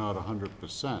 if you're not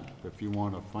 100%, if you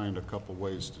want to find a couple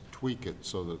ways to tweak it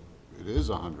so that it is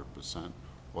 100%,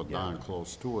 or darn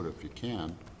close to it if you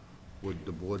can, would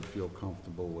the board feel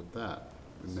comfortable with that?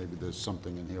 And maybe there's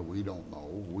something in here we don't know,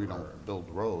 we don't build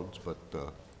roads, but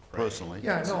personally.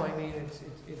 Yeah, no, I mean,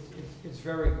 it's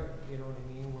very good, you know what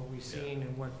I mean, what we've seen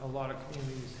and what a lot of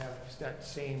communities have, is that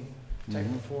same type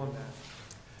of format.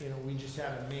 You know, we just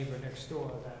had a neighbor next door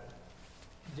that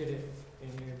did it,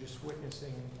 and you're just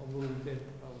witnessing a little bit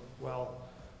of, well,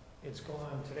 it's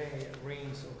gone today, it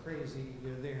rains so crazy,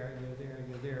 you're there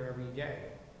every day.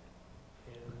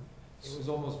 And it was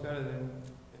almost better than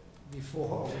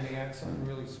before, when they had something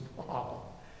really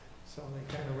small. So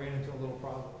they kind of ran into a little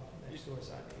problem next door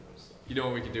side neighbors, so. you know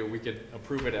what we could do? We could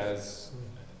approve it as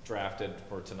drafted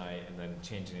for tonight and then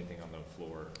change anything on the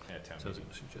floor at town So I was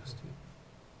meeting. gonna suggest,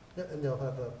 Yeah, and they'll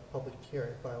have a public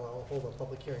hearing, I'll hold a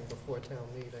public hearing before town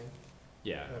meeting.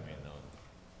 Yeah, I mean,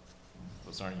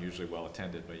 those aren't usually well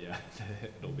attended, but yeah,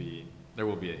 there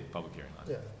will be a public hearing on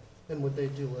it. Yeah, and would they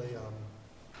do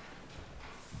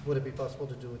would it be possible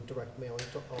to do a direct mailing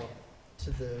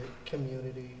to the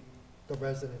community, the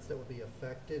residents that would be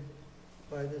affected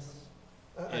by this?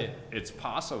 It's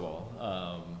possible.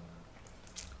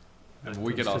 And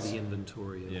we that could goes also, to the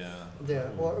inventory of. yeah. Yeah,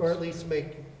 or at least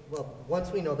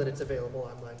once we know that it's available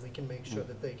online, we can make sure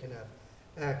that they can have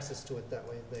access to it, that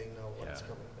way they know what's Yeah.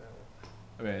 coming down.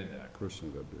 I mean,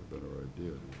 Personally, that'd be a better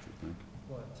idea, don't you think?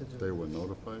 What to do? They were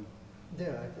notified,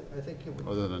 Yeah, I think it would.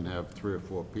 other than have 3 or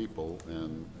 4 people,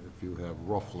 and if you have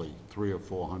roughly 300 or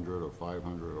 400 or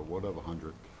 500 or whatever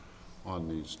hundred on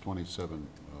these 27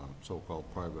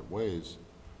 so-called private ways,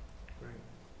 Right.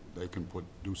 they can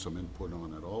do some input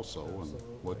on it also, and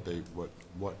what the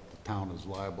town is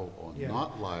liable or Yeah.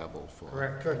 not liable for.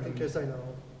 Correct. Correct, because I know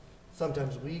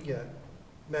sometimes we get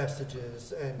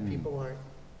messages and people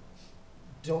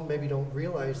maybe don't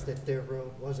realize that their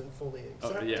road wasn't fully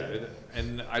accepted.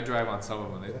 And I drive on some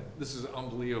of them, this is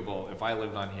unbelievable, if I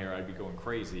lived on here, I'd be going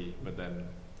crazy, but then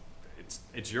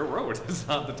it's your road, it's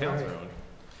not the town's Right. road.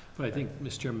 But I think,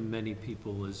 Mr. Chairman, many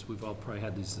people, as we've all probably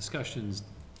had these discussions,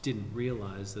 didn't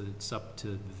realize that it's up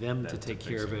to them to take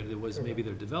care of it. It was maybe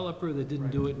their developer that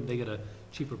didn't do it, and they get a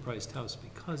cheaper priced house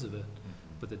because of it,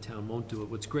 but the town won't do it.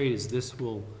 What's great is this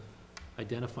will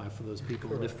identify for those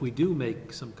people, and if we do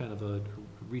make some kind of a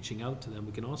reaching out to them,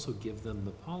 we can also give them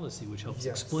the policy, which helps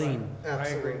Yes. explain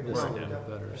Absolutely. this a Right. little bit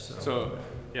better, so. So,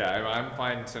 yeah, I'm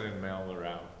fine sending the mailer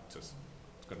out, just,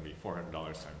 it's gonna be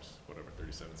 $400 times whatever,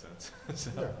 37 cents,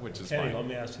 so, Yeah. which is Kenny, fine. let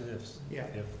me ask you this. Yeah.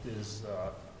 If there's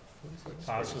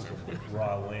parcels of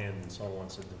raw land and someone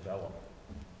wants to develop,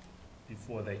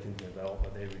 before they can develop, are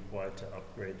they required to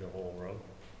upgrade the whole road?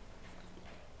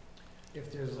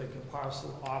 If there's like a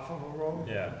parcel off of a road,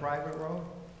 Yeah. a private road?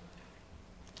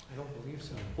 I don't believe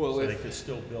so. Well, So they could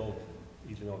still build,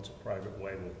 even though it's a private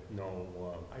way with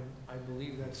no, I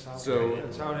believe that's how, So-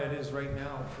 that's how that is right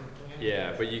now for planning.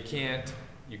 yeah, but you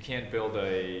can't build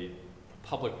a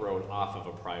public road off of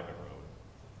a private road.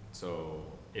 So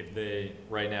if they,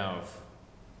 right now,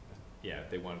 if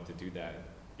they wanted to do that,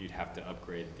 you'd have to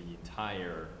upgrade the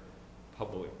entire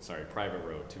private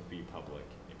road to be public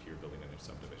if you're building a new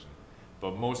subdivision.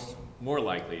 But more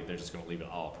likely, they're just gonna leave it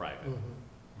all private. Mhm.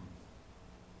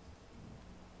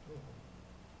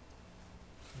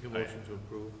 Make a motion to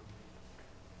approve.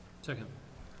 Second.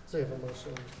 So you have a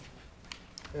motion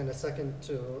and a second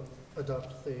to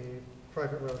adopt the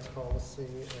private roads policy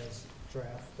as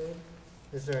drafted.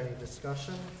 Is there any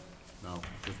discussion? Now,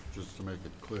 just to make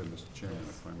it clear, Mr. Chairman,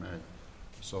 if I may,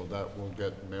 so that will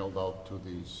get mailed out to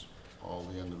all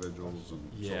the individuals and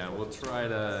so Yeah, forth, we'll try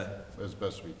to, as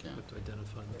best we can. Have to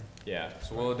identify them. yeah,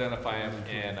 so we'll identify them,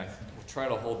 and we'll try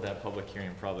to hold that public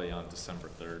hearing probably on December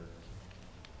 3rd.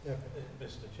 Yeah.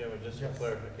 Mr. Chairman, just for Yes.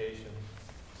 clarification,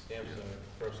 stamps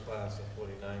are first class at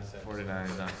 49 cents. 49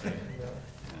 is not fair.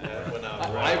 No. That went out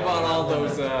I bought all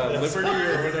those Liberty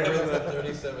or whatever. It's at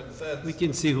 37 cents. We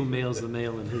can see who mails the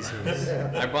mail in his house.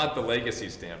 I bought the legacy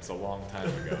stamps a long time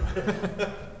ago.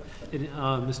 And,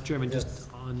 Mr. Chairman, Yes.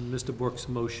 just on Mr. Bork's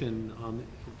motion, are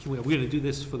we gonna do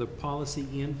this for the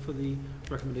policy and for the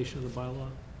recommendation of the bylaw?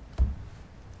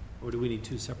 Or do we need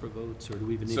two separate votes, or do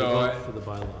we even need a So, vote for the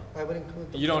bylaw? I would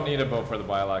include the. You don't need a vote for the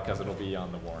bylaw because it'll be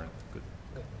on the warrant.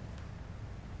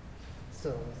 So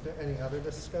is there any other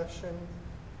discussion?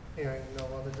 Hearing no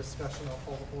other discussion, I'll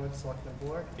poll the board. Selectman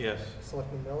Bork? Yes.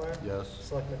 Selectman Miller? Yes?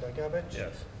 Selectman Dargovich?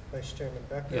 yes. Vice Chairman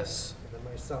Becker? Yes. And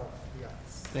then myself,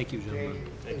 yes. Thank you, gentlemen.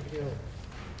 Thank you.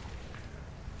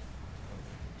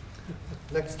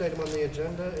 Next item on the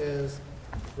agenda is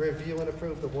review and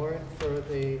approve the warrant for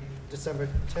the December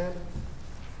 10th,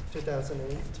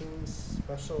 2018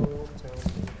 special town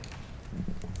meeting.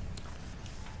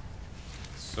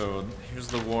 So here's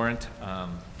the warrant. I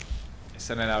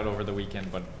sent it out over the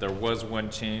weekend, but there was one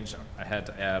change. I had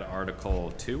to add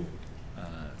Article 2.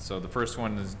 So the first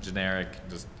one is generic,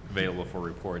 just available for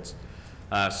reports.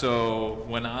 So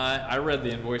when I read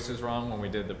the invoices wrong when we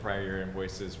did the prior year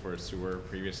invoices for sewer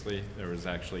previously. There was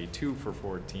actually two for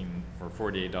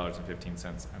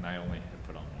 $48.15, and I only had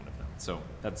put on one of them. So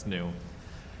that's new.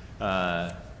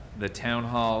 The Town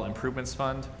Hall Improvements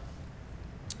Fund.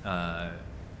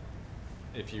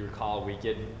 If you recall, we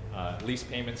get lease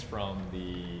payments from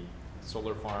the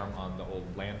solar farm on the old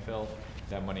landfill.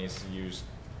 That money is used,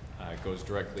 goes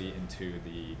directly into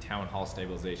the Town Hall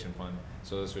Stabilization Fund.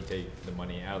 So this would take the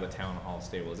money out of the Town Hall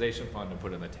Stabilization Fund and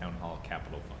put it in the Town Hall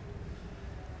Capital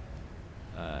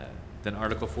Fund. Then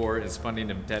Article 4 is funding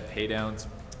of debt paydowns.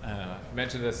 I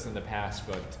mentioned this in the past,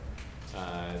 but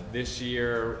this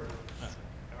year,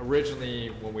 originally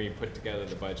when we put together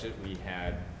the budget, we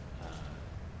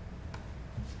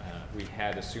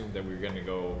had assumed that we were going to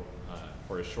go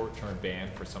for a short-term ban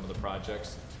for some of the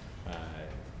projects.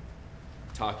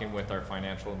 Talking with our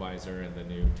financial advisor and the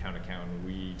new town accountant,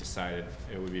 we decided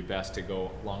it would be best to go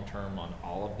long-term on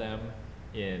all of them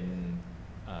in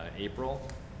April.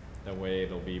 That way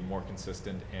it'll be more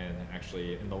consistent, and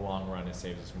actually in the long run it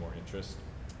saves us more interest.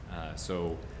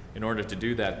 So in order to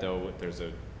do that though, there's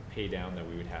a pay down that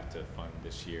we would have to fund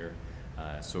this year.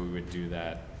 So we would do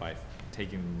that by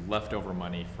taking leftover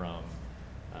money from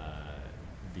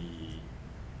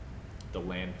the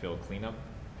landfill cleanup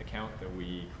account that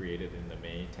we created in the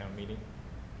May town meeting.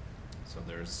 So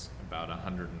there's about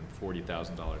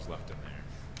 $140,000 left in there.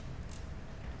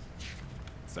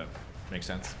 Does that make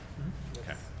sense?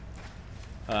 Okay.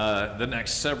 The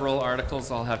next several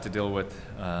articles I'll have to deal with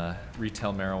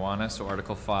retail marijuana. So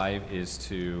Article 5 is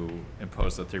to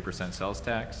impose the 3% sales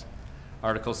tax.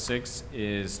 Article 6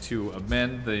 is to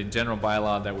amend the general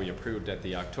bylaw that we approved at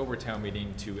the October town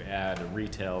meeting to add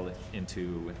retail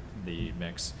into the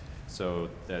mix so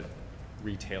that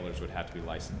retailers would have to be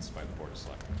licensed by the Board of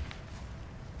Selectmen.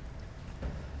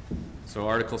 So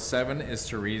Article 7 is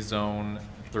to rezone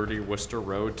 30 Worcester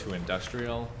Road to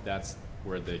industrial. That's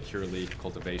where the Cure Leaf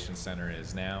Cultivation Center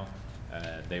is now.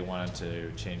 They wanted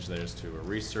to change theirs to a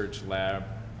research lab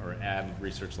or add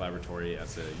research laboratory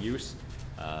as a use.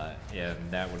 And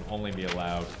that would only be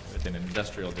allowed within an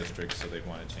industrial district, so they'd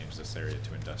want to change this area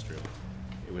to industrial.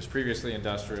 It was previously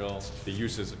industrial. The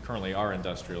uses currently are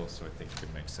industrial, so I think it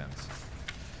could make sense.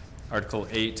 Article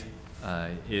 8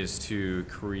 is to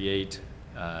create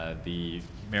the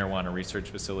marijuana research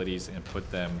facilities and put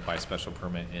them by special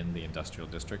permit in the industrial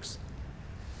districts.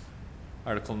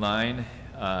 Article 9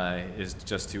 is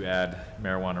just to add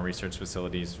marijuana research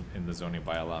facilities in the zoning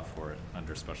bylaw for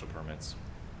under special permits.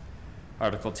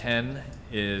 Article 10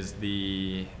 is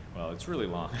well, it's really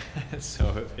long.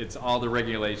 So it's all the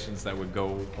regulations that would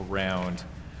go around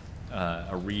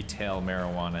a retail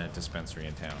marijuana dispensary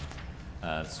in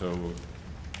town. So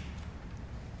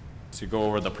to go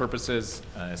over the purposes,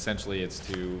 essentially it's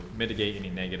to mitigate any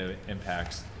negative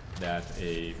impacts that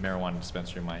a marijuana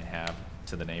dispensary might have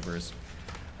to the neighbors.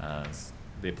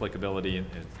 The applicability, it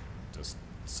just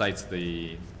cites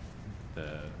the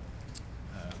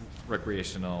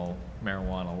recreational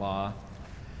marijuana law.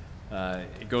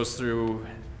 It goes through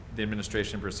the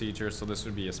administration procedure, so this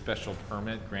would be a special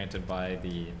permit granted by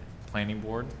the planning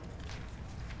board.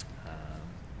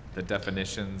 The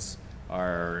definitions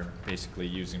are basically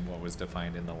using what was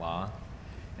defined in the law.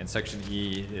 And Section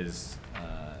E is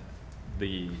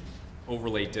the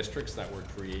overlay districts that were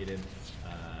created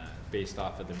based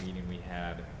off of the meeting we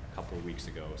had a couple of weeks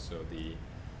ago. So the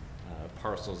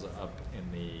parcels up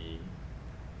in the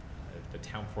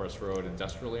Town Forest Road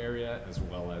industrial area, as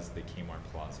well as the Kmart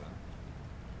Plaza.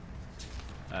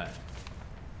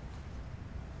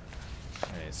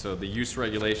 Okay, so the use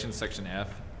regulation, Section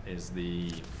F, is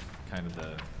the kind of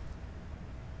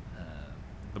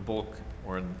the bulk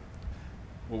or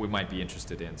what we might be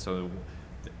interested in. So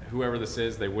whoever this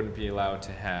is, they wouldn't be allowed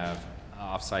to have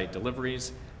off-site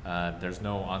deliveries. There's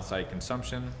no on-site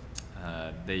consumption.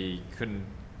 They couldn't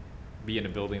be in a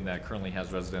building that currently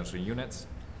has residential units.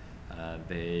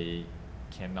 They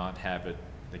cannot have it.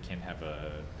 They can't have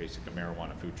a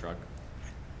marijuana food truck,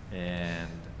 and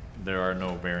there are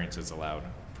no variances allowed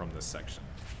from this section.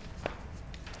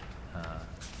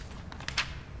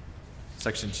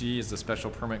 Section G is the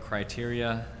special permit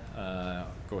criteria.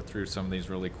 Go through some of these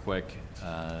really quick.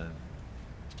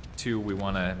 2, we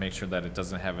want to make sure that it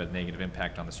doesn't have a negative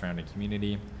impact on the surrounding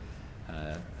community.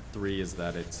 3 is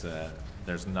that it's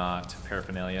there's not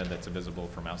paraphernalia that's visible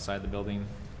from outside the building.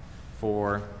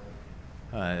 4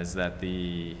 is that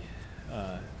the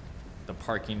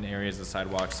parking areas, the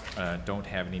sidewalks, don't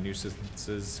have any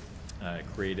nuisances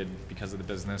created because of the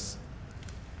business.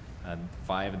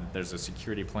 5, there's a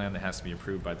security plan that has to be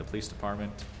approved by the police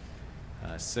department.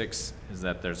 6 is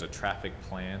that there's a traffic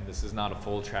plan. This is not a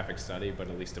full traffic study, but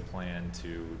at least a plan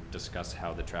to discuss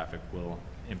how the traffic will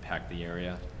impact the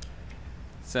area.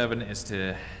 7 is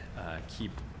to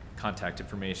keep contact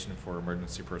information for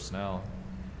emergency personnel.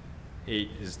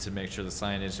 8 is to make sure the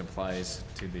signage applies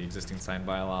to the existing sign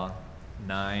bylaw.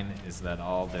 9 is that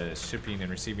all the shipping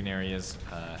and receiving areas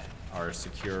are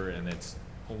secure, and it's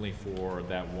only for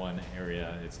that one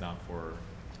area. It's not for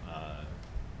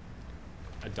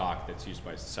a dock that's used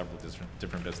by several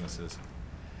different businesses.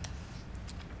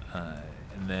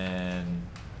 And then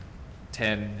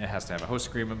 10, it has to have a host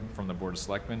agreement from the Board of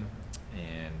Selectmen,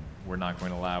 and we're not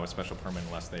going to allow a special permit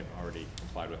unless they've already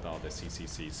complied with all the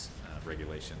CCC's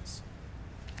regulations.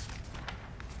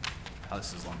 Oh,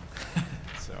 this is long.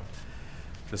 So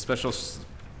the special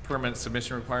permit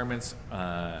submission requirements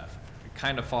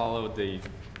kind of follow the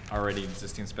already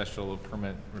existing special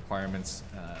permit requirements.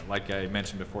 Like I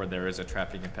mentioned before, there is a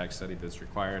traffic impact study that's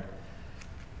required,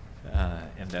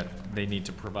 and that they need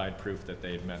to provide proof that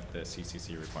they've met the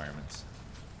CCC requirements.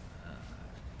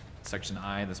 Section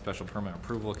I, the special permit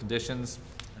approval conditions.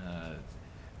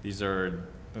 These are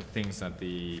the things that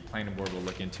the planning board will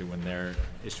look into when they're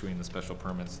issuing the special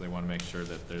permits. They want to make sure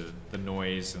that the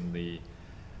noise and the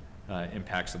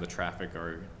impacts of the traffic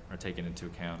are taken into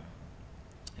account.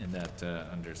 And that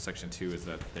under Section 2 is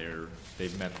that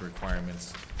they've met the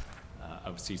requirements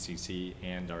of CCC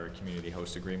and our community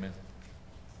host agreement.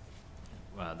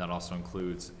 That also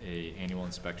includes an annual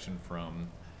inspection from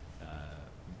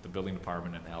the building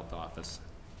department and the health office.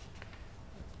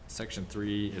 Section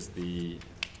 3 is the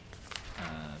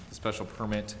special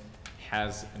permit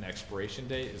has an expiration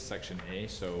date, is section A,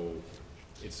 so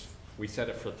we set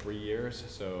it for 3 years,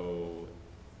 so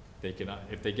they can,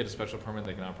 if they get a special permit,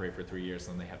 they can operate for 3 years,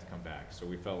 then they have to come back. So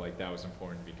we felt like that was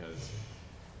important because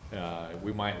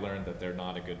we might learn that they're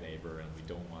not a good neighbor and we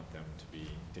don't want them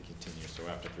to continue. So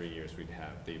after 3 years, we'd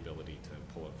have the ability to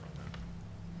pull it from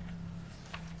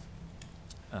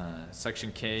them.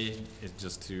 Section K is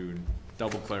just to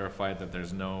double clarify that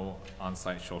there's no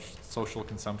on-site social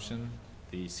consumption.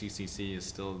 The CCC is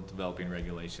still developing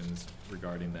regulations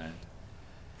regarding that.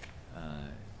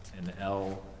 And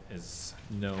L is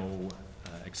no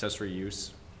accessory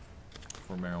use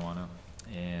for marijuana.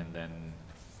 And then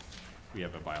we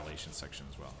have a violation section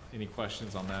as well. Any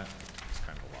questions on that? It's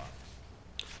kind of a lot.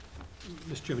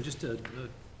 Mr. Chairman, just a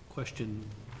question.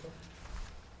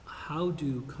 How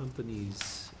do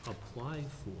companies apply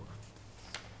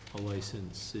for a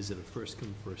license? Is it a first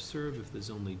come, first serve? If there's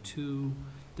only 2,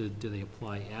 do they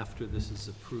apply after this is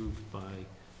approved by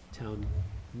town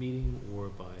meeting or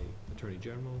by Attorney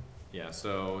General? Yeah,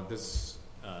 so this,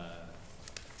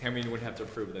 town meeting would have to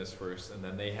approve this first, and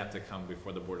then they have to come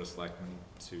before the Board of Selectmen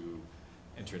to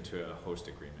enter into a host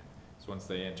agreement. So once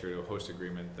they enter a host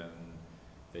agreement, then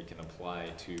they can apply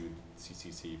to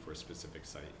CCC for a specific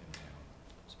site in town.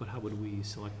 So, but how would we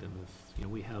select them? If,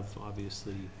 we have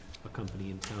obviously a company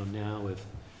in town now, if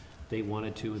they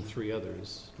wanted to and 3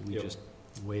 others, do we just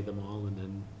weigh them all and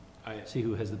then see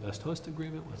who has the best host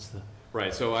agreement? What's the...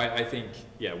 Right, so I think,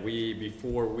 yeah,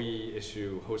 before we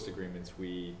issue host agreements,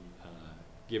 we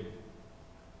give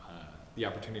the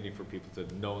opportunity for people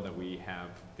to know that we have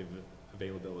the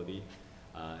availability,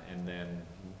 and then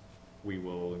we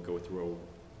will go through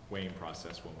a weighing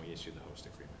process when we issue the host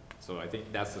agreement. So I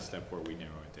think that's the step where we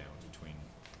narrow it down between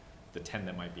the 10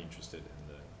 that might be interested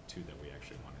and the 2 that we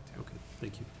actually wanted to. Okay,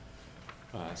 thank you.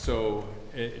 So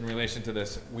in relation to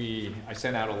this, I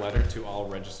sent out a letter to all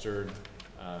registered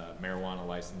marijuana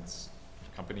license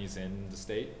companies in the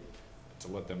state to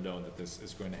let them know that this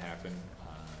is going to happen.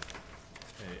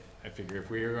 I figure if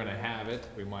we are going to have it,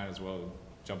 we might as well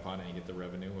jump on it and get the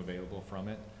revenue available from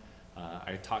it.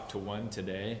 I talked to one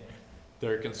today.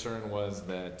 Their concern was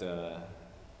that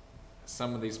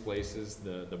some of these places,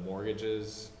 the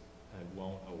mortgages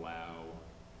won't allow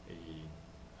a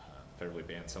federally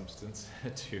banned substance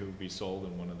to be sold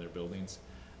in one of their buildings.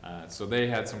 So they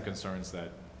had some concerns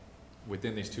that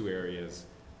within these 2 areas,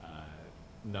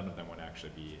 none of them would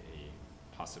actually be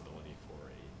a possibility for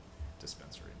a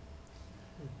dispensary.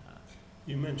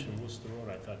 You mentioned Worcester Road.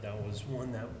 I thought that was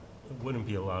one that wouldn't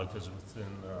be allowed because within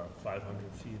 500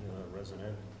 feet of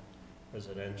a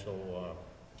residential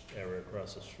area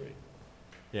across the street.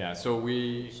 Yeah, so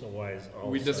So why is all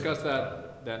we of a sudden- discussed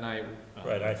that night.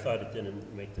 Right, I thought it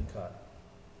didn't make the cut.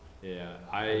 Yeah,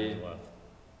 when we left.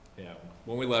 yeah,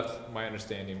 when we left, my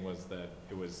understanding was that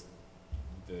it was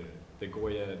the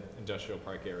Goya Industrial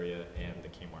Park area and the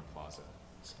Kmart Plaza.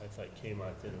 So I thought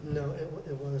Kmart didn't. No,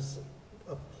 it was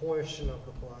a portion of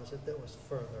the plaza that was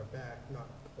further back, not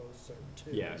closer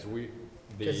to. Yeah, so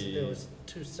Because there was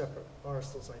 2 separate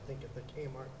parcels, I think, at the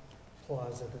Kmart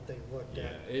Plaza that they looked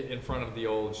yeah, at. in front of the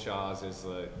old Shaw's is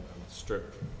the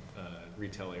strip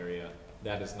retail area.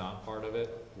 That is not part of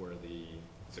it, where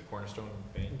is it Cornerstone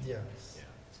Bank? Yes. Yeah,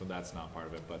 so that's not part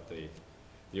of it, but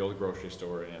the old grocery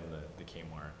store and the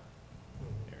Kmart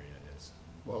area is.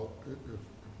 Well,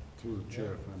 through the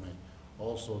chair, if I may,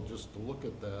 also just to look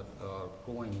at that,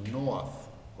 going north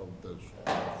of the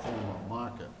former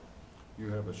market, you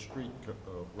have a street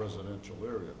residential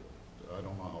area. I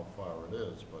don't know how far it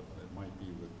is, but it might be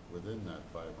within that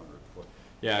 500 foot.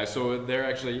 Yeah, so there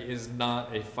actually is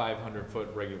not a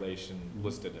 500-foot regulation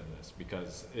listed in this,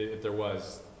 because if there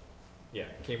was, yeah,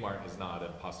 Kmart is not a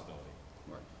possibility.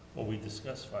 Right. Well, we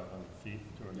discussed 500 feet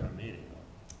during our meeting.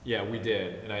 Yeah, we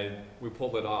did, and we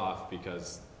pulled it off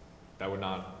because that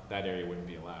area wouldn't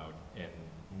be allowed, and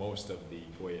most of the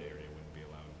Goya area wouldn't be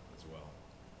allowed as well.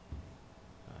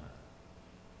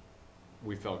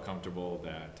 We felt comfortable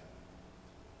that,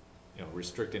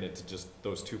 restricting it to just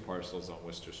those 2 parcels on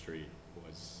Worcester Street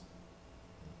was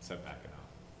setback enough.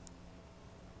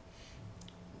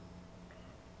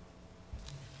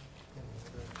 Any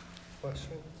other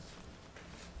questions?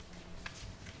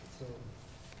 So,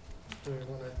 do we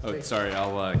want to Oh, take? sorry,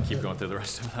 I'll keep going through the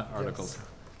rest of the articles.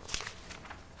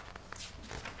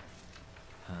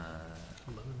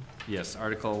 Yes,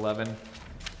 Article 11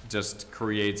 just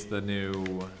creates the new,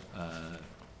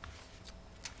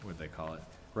 what do they call it?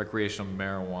 Recreational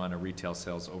marijuana retail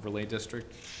sales overlay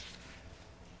district.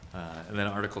 And then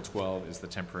Article 12 is the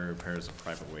temporary repairs of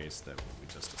private ways that we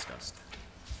just discussed.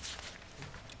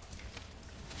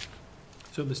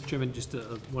 So, Mr. Chairman, just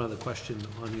one other question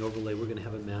on the overlay. We're gonna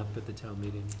have a map at the town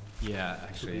meeting? Yeah,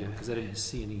 actually, Because I didn't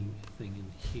see anything in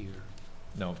here.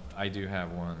 no, I do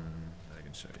have one that I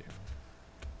can show you.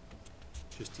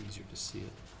 Just easier to see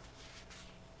it.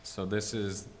 So this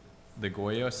is the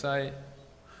Goyo site.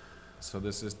 So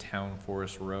this is Town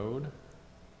Forest Road.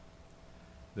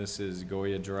 This is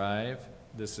Goya Drive.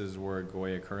 This is where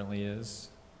Goya currently is.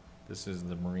 This is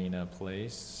the Marina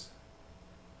Place.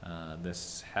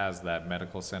 This has that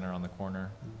medical center on the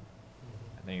corner.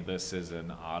 I think this is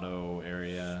an auto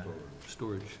area.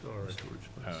 Storage. Storage.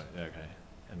 Place. Oh, okay.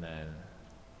 And then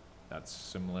that's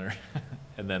similar.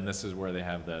 And then this is where they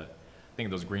have the, I think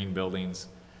those green buildings.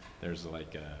 There's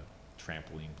like a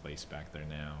trampoline place back there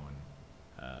now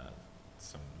and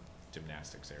some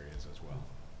gymnastics areas as well.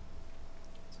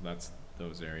 So that's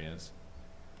those areas.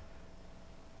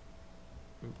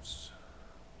 Oops.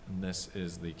 And this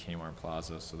is the Kmart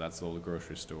Plaza, so that's the old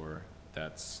grocery store.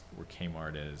 That's where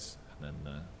Kmart is, and then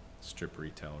the strip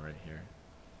retail right here,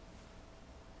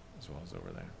 as well as over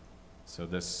there. So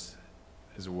this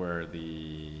is where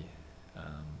the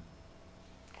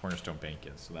Cornerstone Bank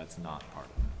is, so that's not part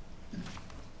of it.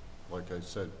 Like I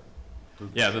said.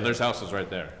 Yeah, there's houses right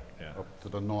there, yeah. Up to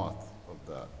the north of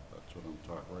that, that's what I'm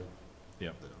talking, right?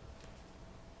 Yep. There.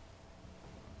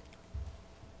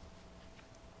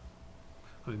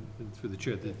 I mean, and through the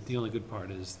chair, the only good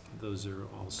part is those are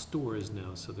all stores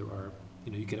now, so there are,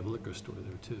 you could have a liquor store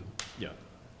there too. Yeah.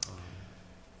 Um,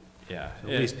 Yeah. so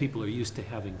at least people are used to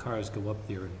having cars go up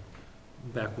there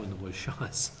and back when there was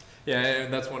Shaw's. Yeah,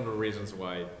 and that's one of the reasons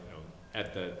why,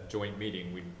 at the joint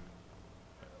meeting, we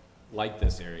like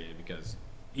this area, because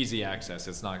easy access,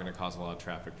 it's not gonna cause a lot of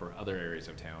traffic for other areas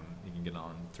of town. You can get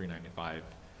on 395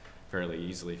 fairly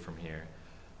easily from here.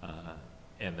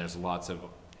 And there's lots of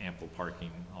ample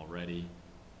parking already,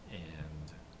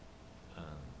 and,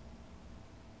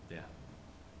 yeah.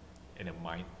 And it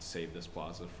might save this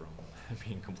plaza from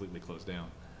being completely closed down.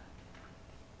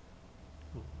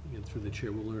 Well, again, through the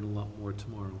chair, we'll learn a lot more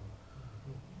tomorrow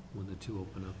when the two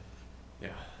open up, Yeah.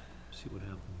 see what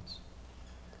happens.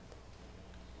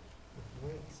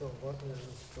 Right, so what is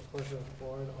the pleasure of the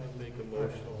board on I make a the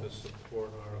motion to articles? support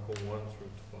Article 1 through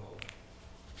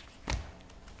 12.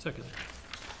 Second.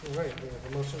 All right, we have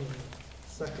a motion and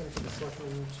second for the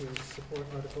selectmen to support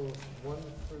Articles 1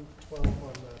 through 12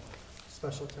 on the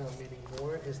special town meeting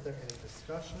warrant. Is there any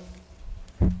discussion?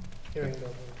 Hearing no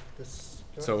discussion.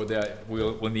 So that,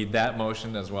 we'll need that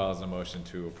motion as well as a motion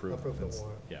to approve. Approve the this.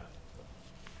 warrant. Yeah.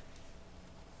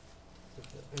 Is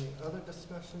there any other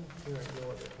discussion? Hearing no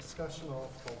other discussion, I'll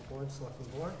call the board. Selectman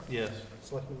Moore? Yes.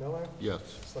 Selectman Miller? Yes.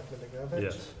 Selectman Begavich?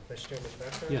 Yes. Vice Chairman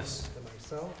Becker? Yes. And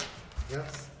myself,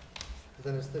 yes.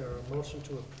 Then is there a motion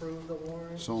to approve the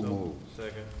warrant? So moved.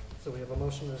 Second. So we have a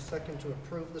motion and a second to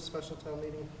approve the special town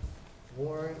meeting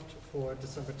warrant for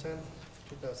December 10th,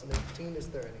 2018. Is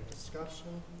there any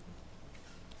discussion?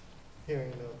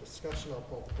 Hearing no discussion, I'll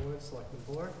poll the board. Selectman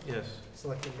Moore? Yes.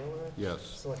 Selectman Miller? Yes.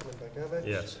 Selectman Begavich?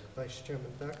 Yes. Vice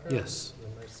Chairman Becker? Yes.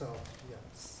 And myself,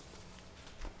 yes.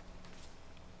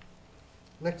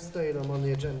 Next item on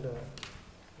the agenda,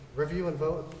 review and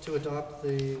vote to adopt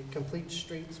the complete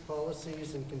streets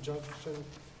policies in conjunction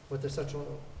with the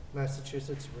Central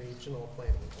Massachusetts Regional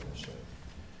Planning Commission.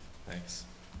 Thanks.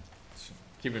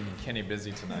 Keeping Kenny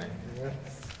busy tonight.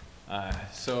 Yes.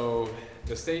 So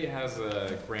the state has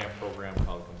a grant program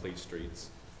called Complete Streets.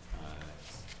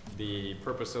 The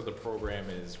purpose of the program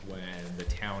is when the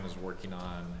town is working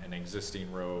on an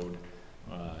existing road,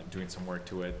 doing some work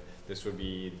to it, this would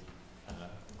be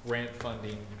grant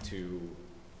funding to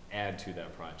add to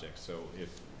that project. So if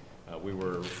we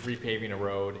were repaving a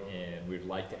road and we'd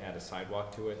like to add a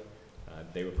sidewalk to it,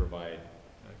 they would provide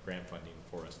grant funding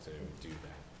for us to do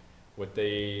that. What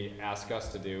they ask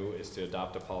us to do is to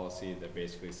adopt a policy that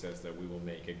basically says that we will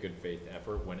make a good faith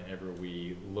effort whenever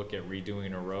we look at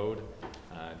redoing a road,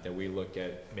 that we look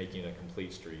at making a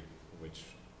complete street, which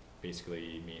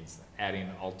basically means adding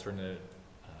alternate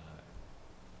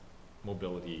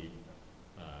mobility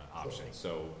options,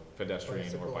 so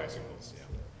pedestrian or bicycles,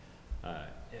 yeah.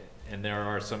 And there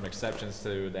are some exceptions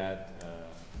to that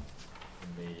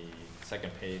in the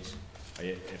second page.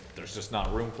 If there's just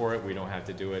not room for it, we don't have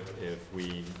to do it. If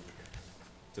we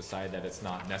decide that it's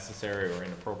not necessary or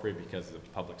inappropriate because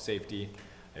of public safety,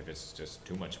 if it's just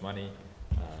too much money.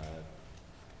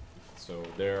 So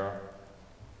there are,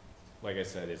 like I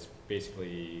said, it's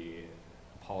basically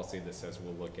a policy that says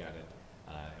we'll look at it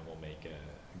and we'll make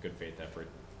a good faith effort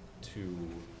to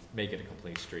make it a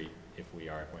complete street if we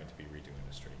are going to be redoing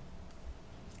the street.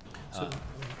 So,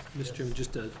 Mr. Chairman,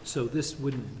 just, so this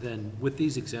wouldn't then, with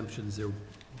these exemptions, they're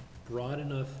broad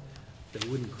enough that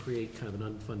wouldn't create kind of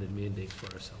an unfunded mandate for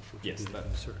ourselves, which Yes, would be the that-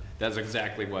 concern. That's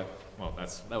exactly what, well,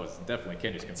 that was definitely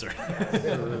Kenny's concern. Right.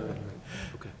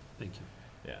 Okay, thank you.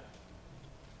 Yeah.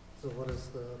 So what is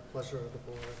the pleasure of the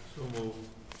board? So moved.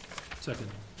 Second.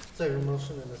 So a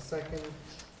motion and a second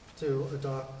to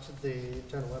adopt the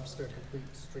Town of Webster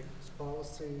Complete Streets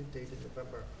Policy dated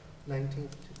November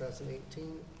 19th,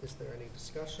 2018. Is there any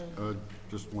discussion?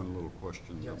 Just one little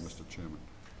question, Yes. Mr. Chairman.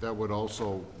 That would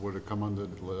also, would it come under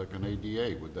like an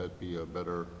ADA? Would that be a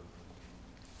better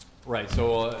Right,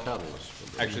 so catalyst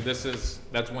for that? actually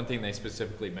that's one thing they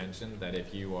specifically mentioned, that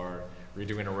if you are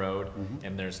redoing a road Mhm.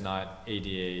 and there's not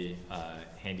ADA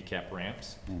handicap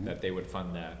ramps, Mhm. that they would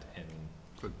fund that and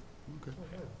Good, okay.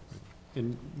 Okay.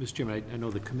 And, Mr. Chairman, I know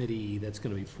the committee that's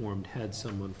gonna be formed had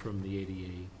someone from the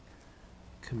ADA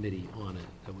committee on it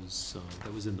that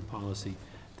was in the policy.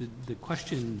 The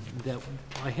question that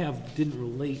I have didn't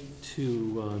relate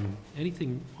to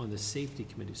anything on the safety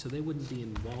committee, so they wouldn't be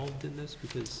involved in this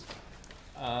because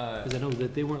I know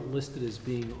that they weren't listed as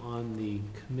being on the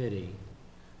committee.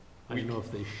 I don't know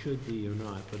if they should be or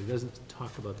not, but it doesn't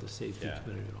talk about the safety Yeah.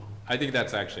 committee at all. I think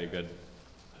that's actually a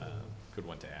good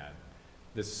one to add.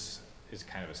 This is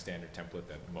kind of a standard template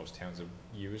that most towns have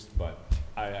used, but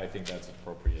I think that's an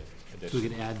appropriate So we addition.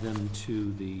 can add them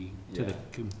to the Yeah.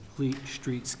 Complete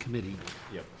Streets Committee.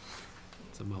 Yep.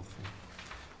 It's a mouthful.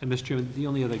 And, Mr. Chairman, the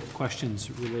only other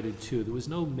questions related to, there was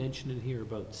no mention in here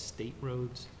about state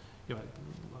roads, you know,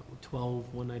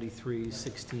 12, 193,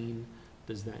 16,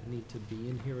 does that need to be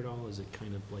in here at all? Is it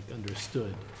kind of like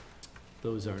understood?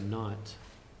 Those are not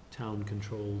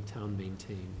town-controlled,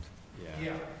 town-maintained.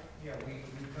 Yeah. Yeah, we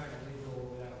kind of did go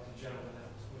over that with the gentleman that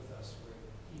was with us, where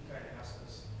he kind of asked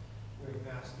us where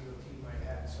Mass DOT might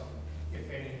have some, if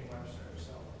any, in Webster,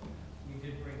 so we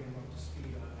did bring him up to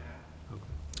speed on that.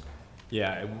 Okay.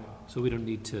 Yeah, So we don't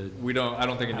need to, I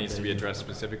don't think it Have needs to that be in. addressed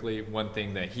specifically. One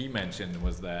thing that he mentioned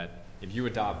was that if you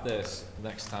adopt this,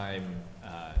 next time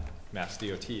Mass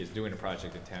DOT is doing a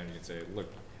project in town, you can say,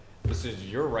 look, this is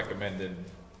your recommended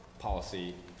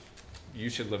policy. You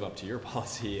should live up to your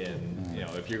policy, and, you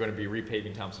know, if you're gonna be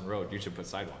repaving Thompson Road, you should put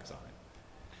sidewalks on it.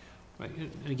 right,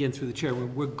 and again, through the chair,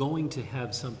 we're going to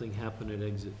have something happen at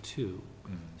exit 2.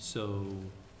 Mm-hmm. So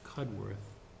Cudworth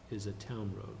is a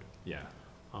town road. Yeah,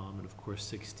 And of course,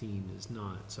 16 is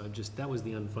not. So that was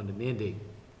the unfunded mandate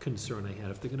concern I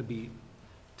had. If they're gonna be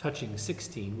touching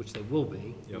 16, which they will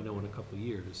be, we Yep. know in a couple of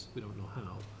years, we don't know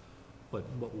how. But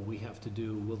what will we have to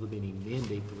do? Will there be any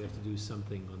mandate that we have to do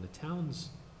something on the town's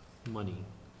money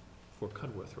for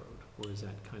Cudworth Road? Or is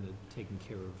that kind of taken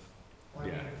care of? Well, I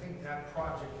mean, Yeah. I think that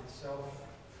project itself,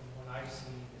 from what I've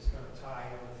seen, is gonna tie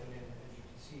everything in. As you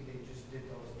can see, they just did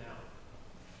those now.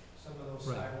 Some of those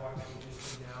Right. sidewalks they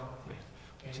just did now, and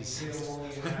Which they is- did them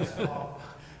only in asphalt.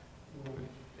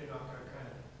 They're not gonna kind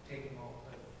of take them out,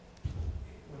 but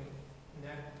when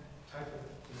that type of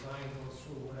design goes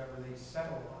through, whatever they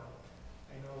settle on,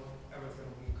 I know everything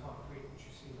will be concrete, which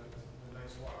you see like the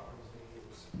nice walkways they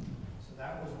use. So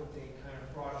that was what they kind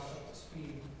of brought us up to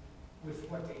speed with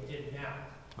what they did now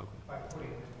Okay. by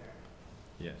putting them there.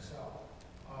 yes. So,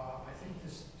 I think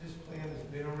this plan has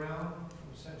been around from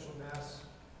Central Mass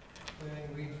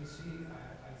Planning Regency.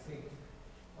 I think,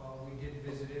 we did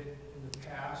visit it in the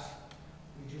past.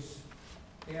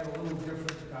 They had a little different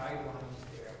guidelines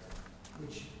there,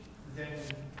 which then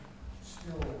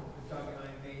still, Doug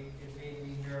and it made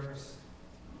me nervous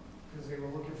because they were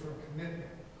looking for a commitment.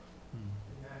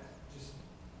 And that just,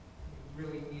 you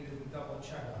really needed to double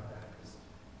check on that because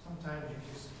sometimes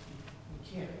you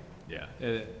can't.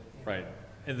 Yeah, right.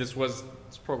 And this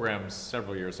program's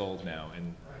several years old now,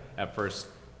 and Right. at first,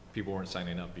 people weren't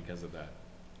signing up because of that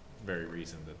very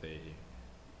reason, that they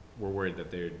were worried that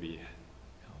they would be, you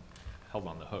know, held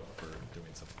on the hook for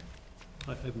doing something.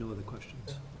 I have no other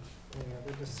questions. Any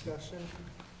other discussion?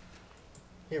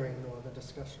 Hearing no other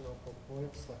discussion, I'll poll the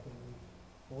board. Selectman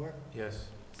Moore? Yes.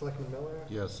 Selectman Miller?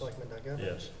 Yes. Selectman Duggan?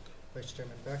 Yes. Vice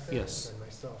Chairman Becker? Yes. And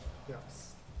myself,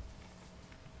 yes.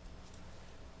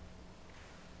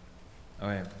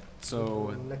 Okay,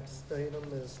 so, Next item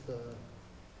is the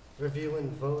review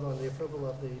and vote on the approval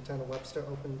of the Town of Webster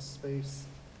Open Space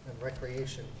and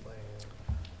Recreation Plan.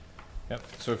 yep,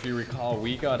 so if you recall,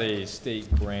 we got a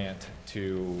state grant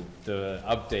to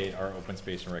update our open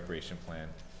space and recreation plan.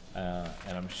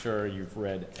 And I'm sure you've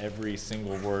read every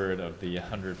single word of the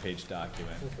 100-page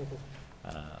document.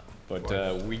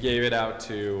 But we gave it out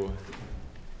to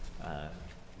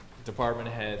department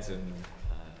heads and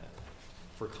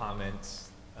for comments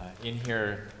In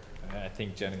here, I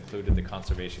think Jen included the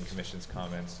Conservation Commission's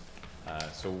comments.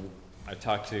 So I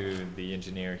talked to the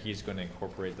engineer, he's gonna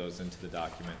incorporate those into the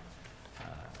document.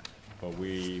 But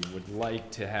we would like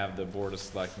to have the Board of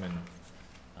Selectmen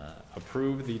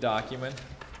approve the document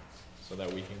so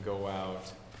that we can go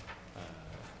out.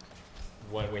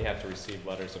 When we have to receive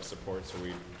letters of support, so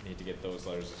we need to get those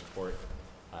letters of support.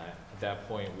 At that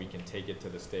point, we can take it to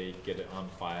the state, get it on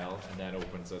file, and that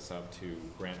opens us up to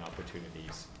grant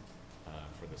opportunities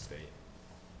for the state.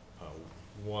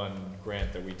 One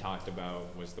grant that we talked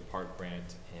about was the park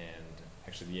grant, and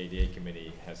actually the ADA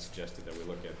committee has suggested that we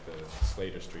look at the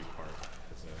Slater Street Park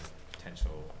as a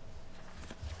potential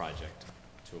project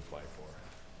to apply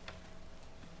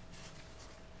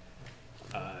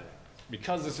for.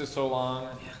 Because this is so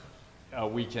long,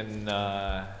 we can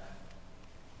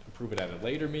approve it at a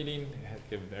later meeting,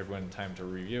 give everyone time to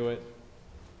review it.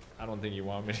 I don't think you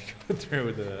want me to go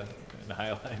through and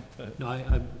highlight, but. No,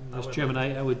 Mr. Chairman,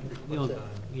 I would, you know,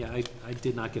 yeah, I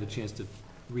did not get a chance to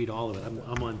read all of it.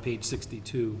 I'm on page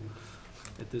 62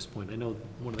 at this point. I know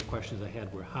one of the questions I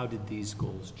had were, how did these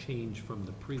goals change from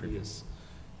the previous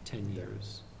 10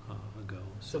 years ago?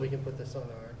 So we can put this on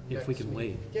our If we can next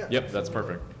wait. meeting. Yeah, Yep, that's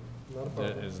absolutely. perfect. Not a It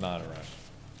problem. is not a rush.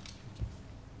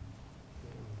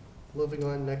 Moving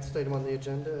on, next item on the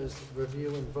agenda is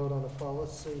review and vote on a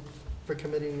policy for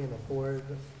committee and a board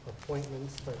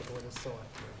appointments by the Board of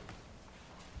Selectmen.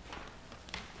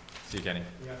 See you, Kenny.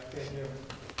 Yeah, thank you.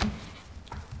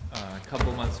 A couple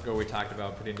of months ago, we talked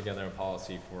about putting together a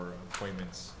policy for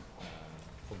appointments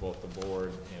for both the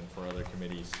board and for other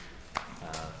committees.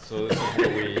 So this is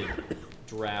what we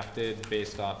drafted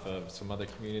based off of some other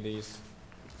communities.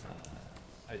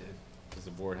 Does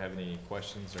the board have any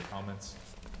questions or comments?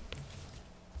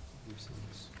 We've seen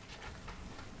this.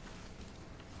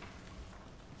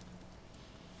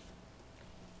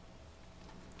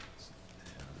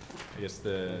 I guess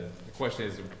the question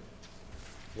is,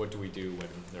 what do we do when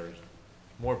there's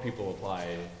more people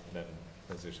apply than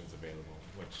positions available,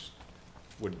 which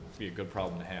would be a good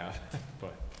problem to have,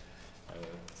 but,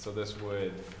 so this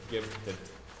would give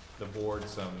the board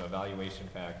some evaluation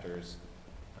factors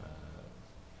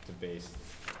to base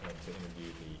and to interview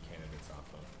the candidates off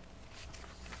of.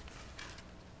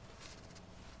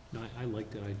 No, I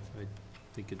liked it. I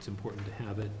think it's important to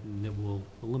have it, and it will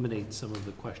eliminate some of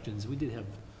the questions. We did have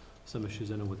some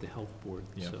issues, I know, with the health board,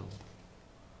 Yep. so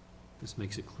this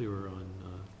makes it clearer on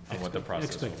what the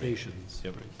process will be. expectations.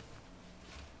 Yep. Right.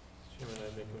 Chairman, I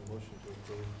make a motion to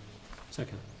approve.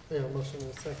 Second. We have a motion and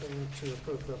a second to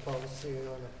approve the policy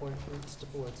on appointments to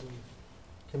boards and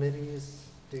committees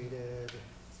dated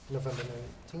November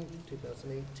 19th,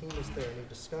 2018. Is there any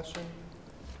discussion?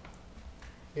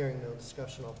 Hearing no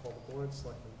discussion, I'll poll the board.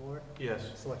 Selectman Board? Yes.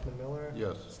 Selectman Miller?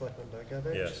 Yes. Selectman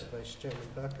Dargevich? Yes. Vice Chairman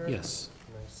Becker? Yes.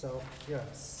 Myself,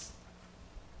 yes.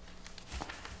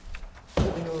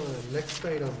 Moving on, next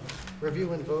item,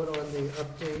 review and vote on the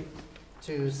update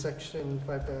to section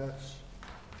 5-6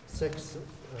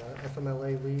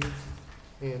 FMLA leave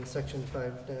and section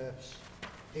 5-8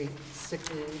 sick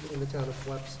leave in the town of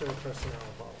Webster personnel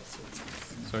policies.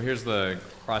 So here's the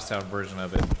crossed out version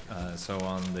of it. So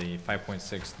on the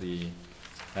 5.6, the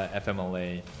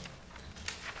FMLA,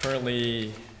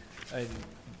 currently,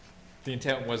 the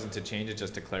intent wasn't to change it,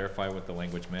 just to clarify what the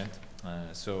language meant.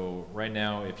 So right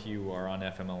now, if you are on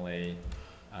FMLA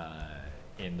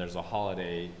and there's a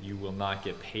holiday, you will not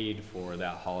get paid for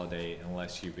that holiday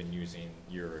unless you've been using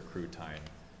your accrued time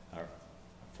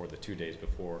for the 2 days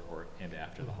before and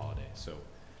after the holiday. So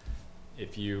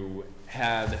if you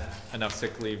had enough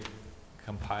sick leave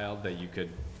compiled that you could,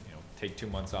 take 2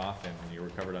 months off and you were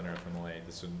covered under FMLA,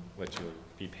 this would let you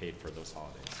be paid for those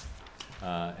holidays.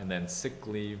 And then sick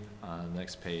leave on the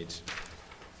next page.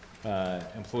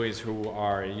 Employees who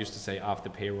are, it used to say off the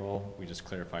payroll, we just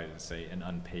clarified it to say an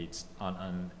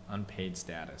unpaid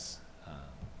status.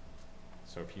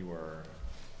 So if you are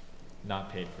not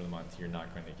paid for the month, you're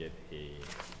not going to get a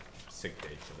sick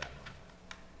day for that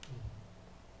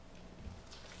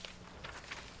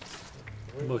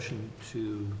month. Motion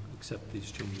to accept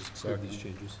these changes, approve these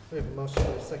changes. We have a motion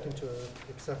and a second to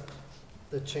accept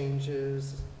the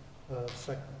changes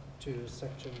to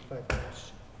section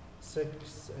 5-6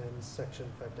 and section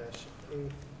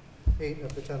 5-8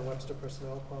 of the town of Webster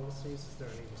personnel policies. Is there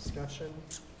any discussion?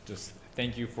 Just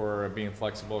thank you for being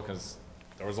flexible, because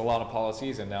there was a lot of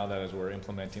policies, and now that as we're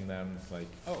implementing them, it's like,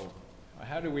 oh,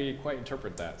 how do we quite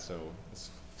interpret that? So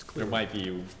there might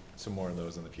be some more of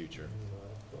those in the future.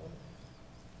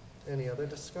 Any other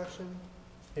discussion?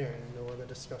 Hearing no other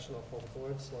discussion, I'll poll the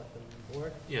board. Selectman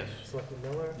Ward? Yes. Selectman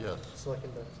Miller? Yes.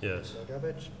 Selectman Yes.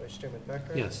 Begavich? Vice Chairman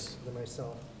Becker? Yes. And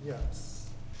myself, yes.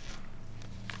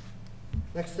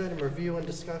 Next item, review and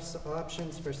discuss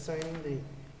options for signing the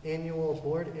annual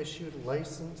board-issued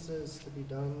licenses to be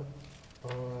done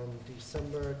on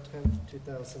December 10th,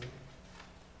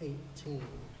 2018.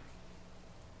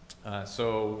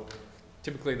 So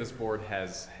typically, this board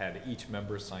has had each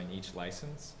member sign each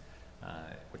license,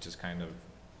 which is kind of,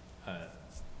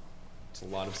 it's a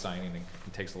lot of signing and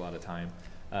it takes a lot of time.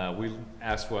 We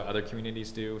asked what other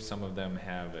communities do. Some of them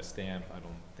have a stamp. I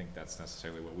don't think that's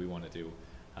necessarily what we want to do.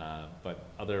 But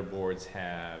other boards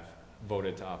have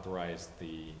voted to authorize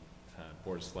the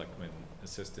Board of Selectmen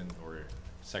assistant or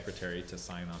secretary to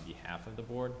sign on behalf of the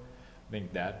board. I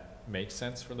think that makes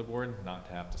sense for the board, not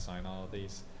to have to sign all of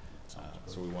these.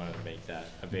 So we wanted to make that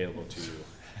available to you.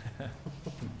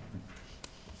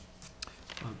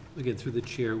 Again, through the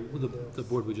chair, the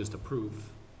board would just approve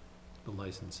the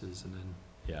licenses, and then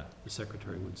Yeah. the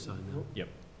secretary would sign them.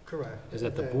 Correct. Is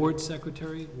that the board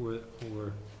secretary or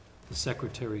the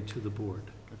secretary to the board?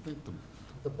 I think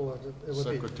The board, it the would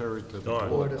be secretary to the Don.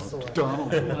 Board of board. Selectmen.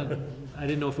 Donald. I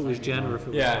didn't know if it was Jen or if it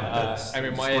was. Yeah, that's- I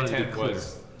mean, just my wanted to be intent clear.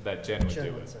 was that Jen would do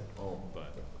Jen would it, sign. Oh,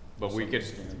 but we could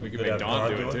Could make have Dawn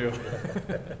Dawn do it do too.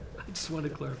 I just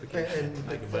wanted clarification.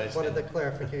 And one of the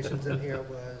clarifications in here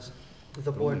was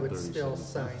the board would still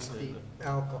sign the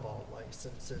alcohol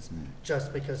licenses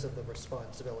just because of the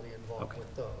responsibility involved Okay.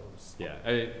 with those. Yeah,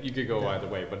 you could go either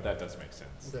way, but that does make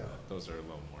sense. Yeah. Those are a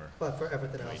little more. But for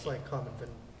everything else, like common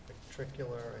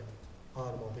ventricular and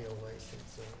automobile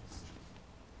licenses.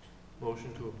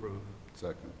 Motion to approve.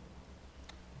 second.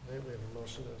 Right, we have a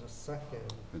motion and a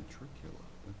second. Ventricular,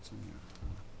 that's in there.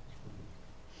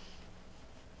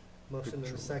 Motion and a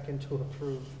Picture. second to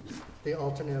approve the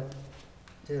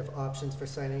alternative options for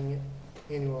signing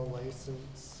annual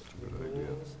license Good idea.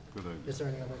 renewals. Good idea. Is there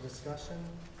any other discussion?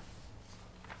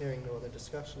 Hearing no other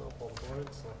discussion, I'll poll the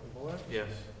board. Selectman Board? Yes.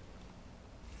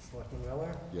 Selectman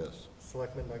Miller? Yes.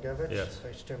 Selectman Begavich? Yes.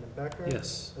 Vice Chairman Becker?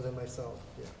 Yes. And then myself,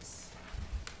 yes.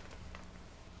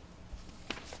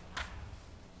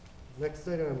 Next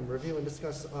item, review and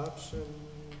discuss options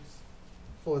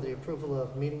for the approval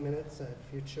of meeting minutes at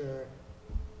future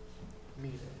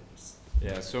meetings.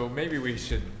 Yeah, so maybe we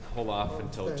should hold off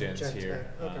until Jen's Jen's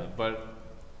here. back, okay. But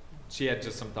she had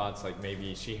just some thoughts, like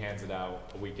maybe she hands it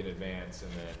out a week in advance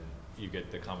and then you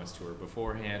get the comments to her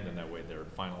beforehand and that way they're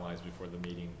finalized before the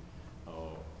meeting.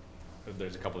 Oh,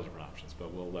 there's a couple of different options,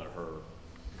 but we'll let her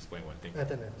explain what I think At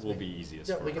the next will be meeting. easiest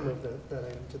Yeah, for we can her. move that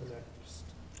item to the next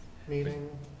meeting.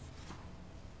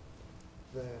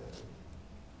 Then,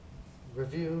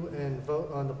 review and vote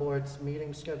on the board's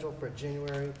meeting schedule for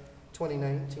January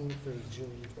 2019 through June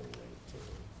 2019.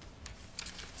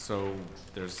 So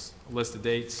there's a list of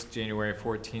dates, January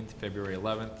 14th, February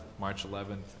 11th, March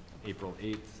 11th, April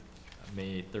 8th,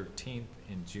 May 13th,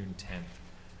 and June 10th.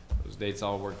 Those dates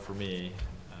all work for me,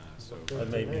 so. I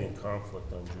may be in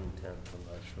conflict on June 10th, I'm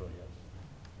not sure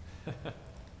yet.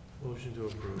 Motion to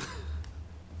approve.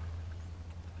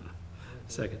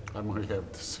 Second. I might have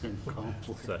the same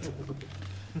conflict. Second.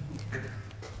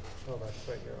 Oh, that's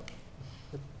right, you're up.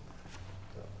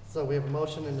 So we have a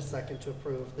motion and a second to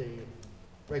approve the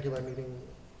regular meeting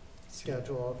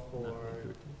schedule for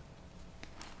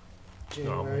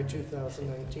January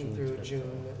 2019 through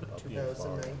June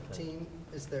 2019.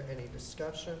 Is there any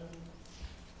discussion?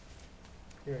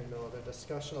 Hearing no other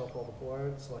discussion, I'll poll the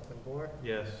board. Selectman Board?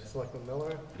 Yes. Selectman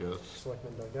Miller? Yes.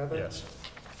 Selectman Begavich? Yes.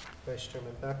 Vice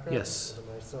Chairman Becker? Yes. And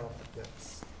myself,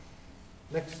 yes.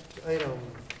 Next item,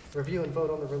 review and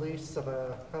vote on the release of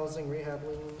a housing rehab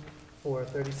lien for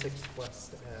 36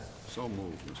 West Ave. So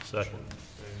moved, Mr. Second.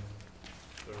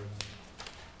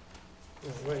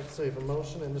 All right, so you have a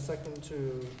motion and a second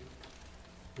to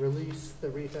release the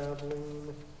rehab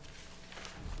lien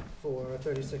for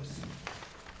 36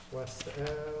 West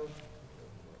Ave.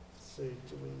 Let's see,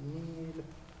 do we need,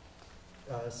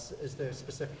 is there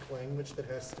specific language that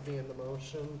has to be in the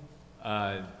motion?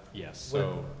 Yes,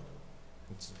 so,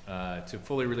 it's, to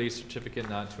fully release certificate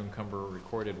not to encumber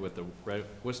recorded with the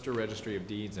Worcester Registry of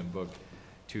Deeds and Book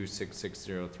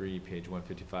 26603, page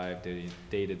 155,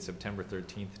 dated September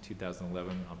 13th,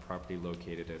 2011, on property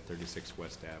located at 36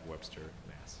 West Ave, Webster,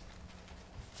 Mass.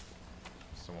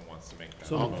 Someone wants to make that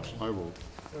So motion? I will,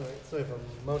 All right, so we have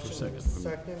a motion and a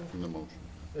second. in the motion.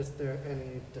 Is there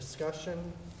any discussion?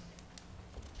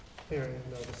 Hearing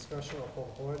no discussion, I'll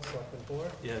poll the board. Selectman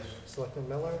Board? Yes. Selectman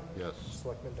Miller? Yes.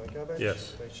 Selectman Begavich?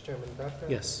 Yes. Vice Chairman Becker?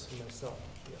 Yes. And myself,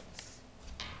 yes.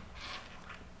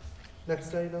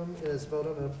 Next item is vote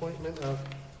on an appointment of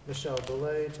Michelle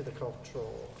Boulay to the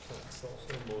Cultural Council.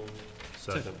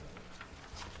 Second.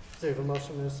 So we have a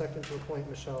motion and a second to appoint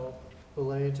Michelle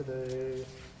Boulay to the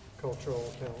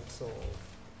Cultural Council.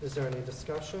 Is there any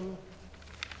discussion?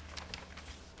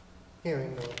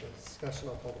 Hearing no discussion,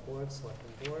 I'll call the board.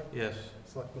 Selectman Board? Yes.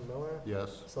 Selectman Miller? Yes.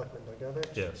 Selectman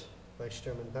Begavich? Yes. Vice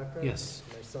Chairman Becker? Yes.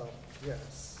 Myself,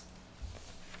 yes.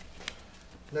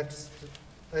 Next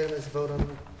item is vote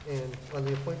on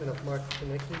the appointment of Mark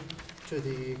Kinnicky to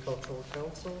the Cultural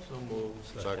Council. So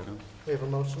moved. Second. We have a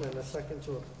motion and a second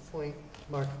to appoint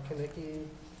Mark Kinnicky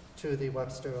to the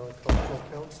Webster Cultural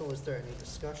Council. Is there any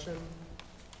discussion?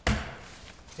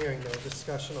 Hearing no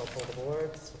discussion, I'll call the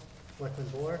board. Selectman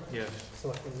Board? Yes.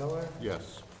 Selectman Miller?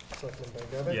 Yes. Selectman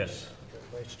Begavich? Yes.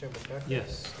 And Vice Chairman Becker?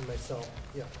 Yes. And myself,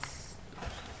 yes.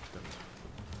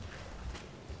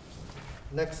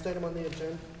 Next item on the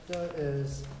agenda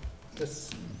is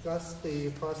discuss the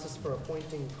process for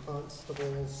appointing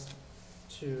constables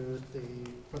for the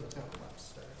town of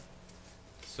Webster.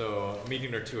 So a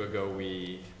meeting or two ago,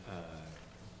 we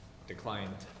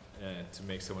declined to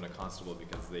make someone a constable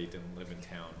because they didn't live in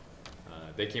town.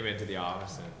 They came into the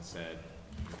office and said,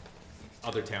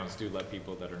 other towns do let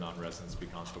people that are non-residents be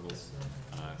constables.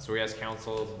 So we asked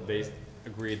council, they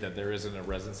agreed that there isn't a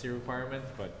residency requirement,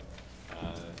 but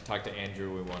talked to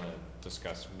Andrew, we want to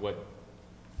discuss what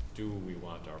do we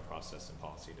want our process and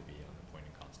policy to be on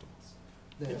appointing constables.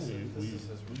 Yes.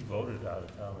 We voted out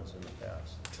of towns in the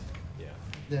past. Yeah.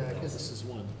 Yeah, This because, is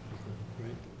one,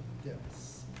 right?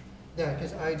 yes. Yeah,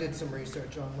 because I did some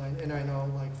research online, and I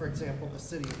know, like, for example, the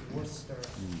city of Worcester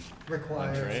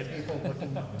requires Right. people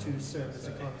looking to serve as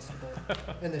a constable.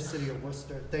 In the city of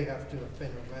Worcester, they have to have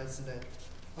been a resident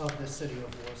of the city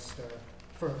of Worcester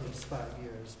for at least 5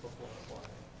 years before applying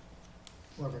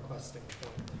or requesting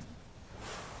appointment.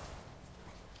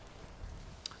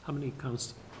 How many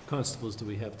constables do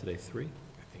we have today? 3?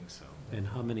 I think so. And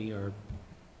how many are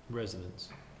residents?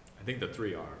 I think the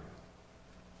 3 are.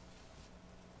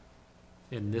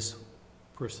 And this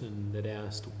person that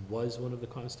asked was one of the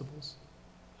constables?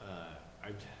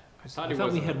 I thought he I thought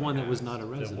was we in had the one that was past. not a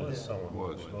There resident. was someone who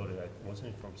Was. voted, wasn't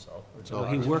he from Southbridge? So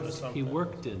he worked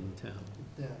Something. in town,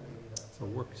 Yeah, maybe that's. or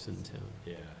works in town.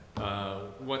 Yeah.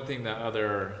 One thing that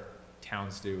other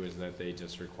towns do is that they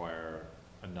just require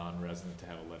a non-resident to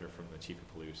have a letter from the chief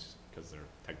of police, because they're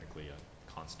technically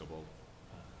a constable.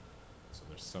 So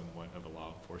they're somewhat of a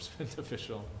law enforcement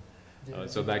official. Yeah.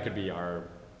 So that could be our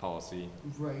policy.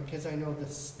 Right, because I know the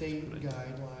state That's a good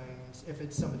guidelines, if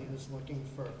it's somebody who's looking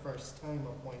for a first-time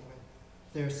appointment,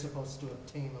 they're supposed to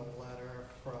obtain a letter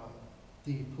from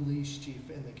the police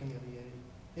chief in the community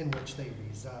in which they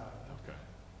reside. Okay.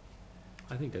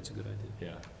 I think that's a good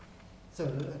idea. Yeah. So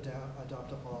to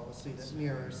adopt a policy that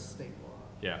mirrors state law.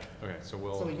 Yeah. Okay. So So we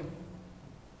we'll. can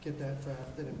get that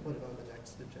drafted and put it on the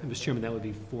next agenda. And Mr. Chairman, that would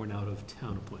be for an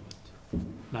out-of-town appointment,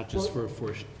 not just for a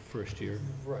first year.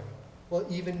 Right. Well,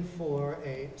 even for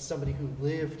somebody who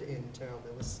lived in town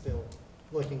that was still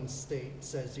looking, state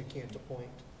says you can't appoint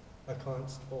a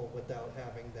constable without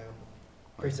having them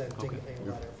presenting Okay. a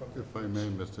letter from the. If I may,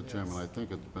 Mr. Chairman, Yes. I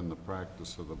think it's been the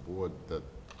practice of the board that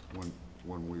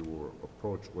when we were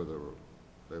approached whether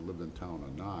they lived in town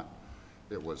or not,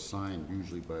 it was signed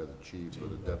usually by the chief or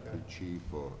the deputy chief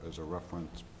or as a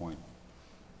reference point,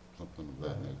 something of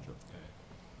that nature.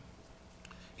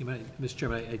 You might, Mr.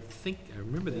 Chairman, I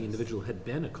remember the Yes. individual had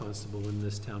been a constable in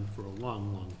this town for a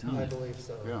long, long I time. believe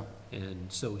so. Yeah,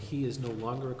 And so he is no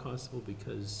longer a constable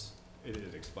because It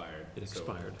is expired. it so-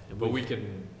 expired. And But we we've-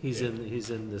 can. He's yeah.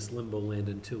 in this limbo land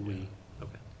until we,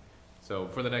 okay. So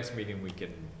for the next meeting, we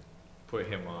can put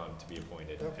him on to be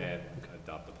appointed Okay. and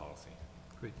adopt the policy.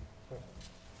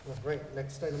 All right,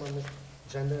 next item on the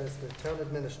agenda is the town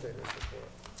administrator's report.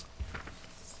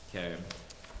 Okay,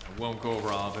 I won't go over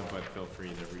all of it, but feel free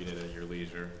to read it at your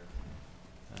leisure.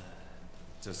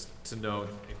 Just to note,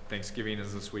 Thanksgiving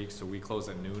is this week, so we close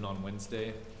at noon on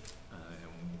Wednesday,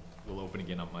 and we'll open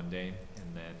again on Monday.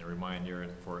 And then a reminder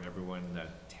for everyone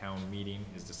that town meeting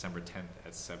is December 10th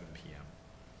at 7 p.m.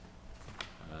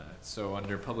 So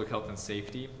under public health and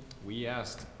safety, we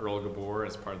asked Earl Gabor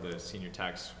as part of the senior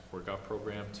tax workout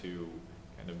program to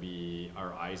kind of be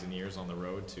our eyes and ears on the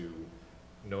road to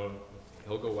know,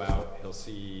 he'll go out, he'll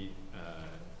see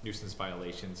nuisance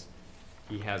violations.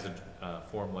 He has a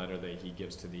form letter that he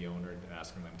gives to the owner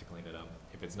asking them to clean it up.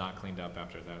 If it's not cleaned up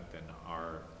after that, then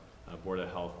our Board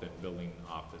of Health and Building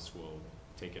Office will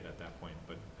take it at that point.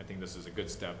 But I think this is a good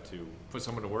step to put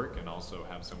someone to work and also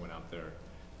have someone out there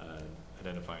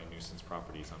identifying nuisance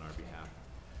properties on our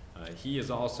behalf. He is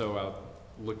also out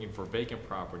looking for vacant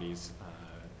properties.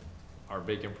 Our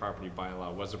vacant property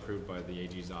bylaw was approved by the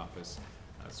AG's office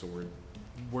So we're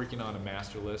working on a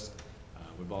master list.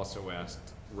 We've also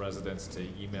asked residents to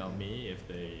email me if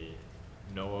they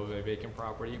know of a vacant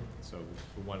property. So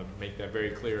we want to make that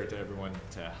very clear to everyone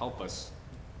to help us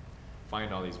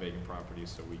find all these vacant properties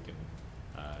so we can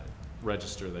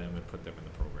register them and put them in the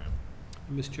program.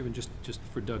 Mr. Chairman, just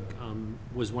for Doug,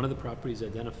 was one of the properties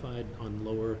identified on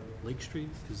Lower Lake Street?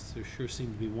 Because there sure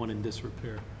seemed to be one in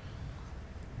disrepair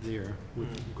there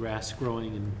with grass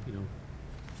growing and, you know,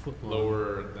 foot long.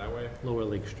 Lower that way? Lower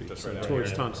Lake Street, Just so right out towards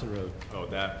here. Thompson Road. Oh,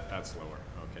 that's lower,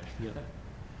 okay. Yeah.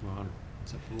 Well,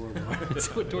 it's up lower,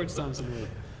 so towards Thompson Road.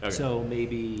 Okay. So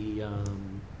maybe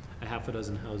a half a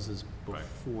dozen houses Right.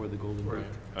 before the Golden Gate.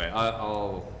 All right,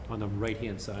 I'll On the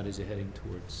right-hand side as you're heading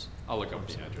towards. look up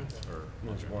the address, or.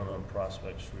 There's one on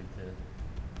Prospect Street there.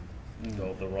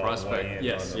 Go the wrong way Prospect, in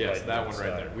yes, on the yes, that right-hand one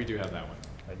right there. side. We do have that one,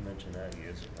 I mentioned that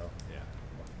years ago.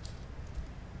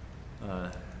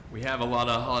 yeah. We have a lot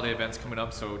of holiday events coming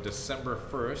up, so December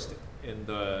 1st in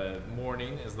the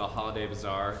morning is the Holiday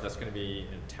Bazaar. That's gonna be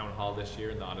in Town Hall this year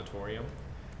in the auditorium.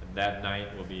 And that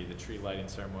night will be the tree lighting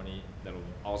ceremony. That'll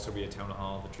also be at Town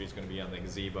Hall. The tree's gonna be on the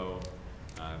gazebo.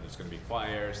 There's gonna be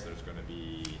choirs, there's gonna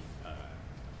be a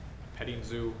petting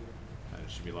zoo.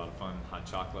 It should be a lot of fun, hot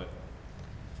chocolate.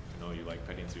 I know you like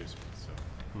petting zoos, so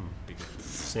be good.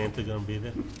 Santa gonna be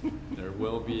there? There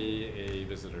will be a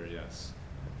visitor, yes.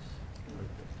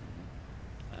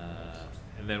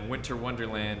 And then Winter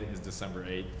Wonderland is December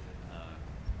 8th.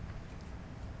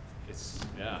 If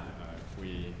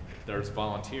there's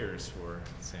volunteers for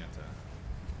Santa,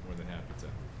 more than happy to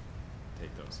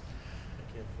take those.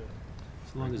 I can't fit.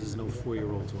 As long as there's no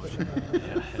 4-year-olds watching.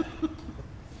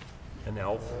 An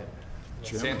elf?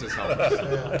 Santa's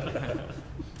helping.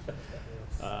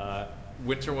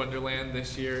 Winter Wonderland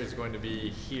this year is going to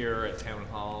be here at Town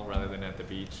Hall rather than at the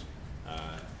beach.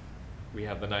 We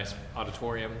have the nice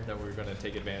auditorium that we're going to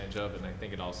take advantage of, and I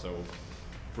think it also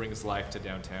brings life to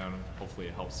downtown. Hopefully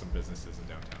it helps some businesses in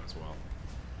downtown as well.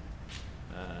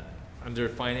 Under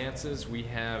finances, we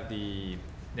have the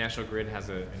National Grid has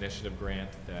an initiative grant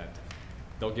that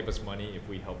they'll give us money if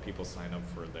we help people sign up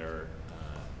for their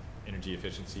energy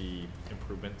efficiency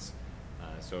improvements.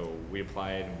 So we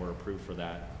applied and we're approved for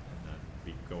that, and that'll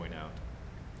be going out.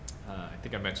 I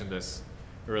think I mentioned this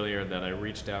earlier that I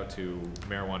reached out to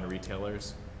marijuana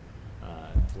retailers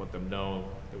to let them know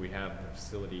that we have a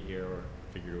facility here, or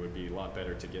figured it would be a lot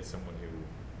better to get someone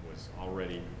who was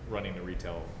already running a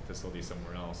retail facility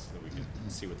somewhere else so that we could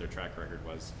see what their track record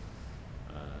was.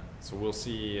 So we'll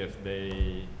see if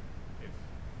any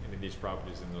of these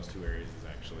properties in those two areas is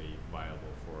actually viable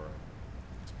for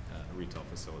a retail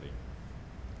facility.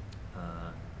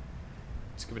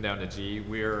 Skipping down to G,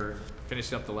 we're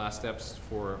finishing up the last steps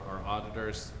for our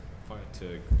auditors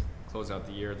to close out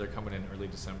the year. They're coming in early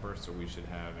December, so we should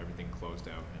have everything closed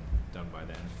out and done by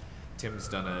then. Tim's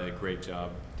done a great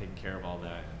job taking care of all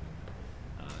that.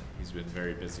 And, he's been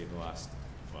very busy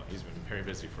he's been very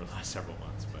busy for the last several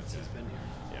months, but he's been here.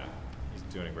 Yeah, he's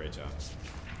doing a great job.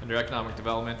 Under economic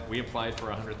development, we applied for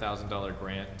a $100,000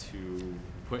 grant to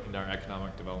put in our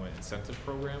economic development incentive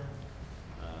program.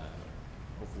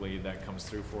 Hopefully that comes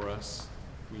through for us.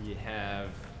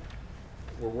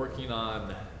 We're working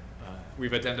on,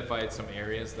 we've identified some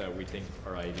areas that we think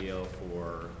are ideal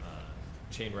for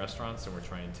chain restaurants, and we're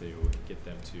trying to get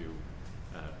them to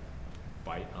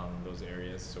bite on those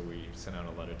areas. So we sent out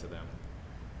a letter to them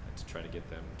to try to get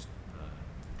them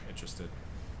interested.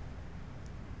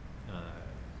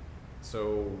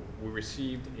 So we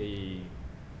received a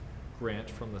grant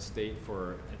from the state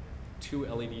for 2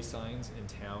 LED signs in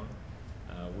town.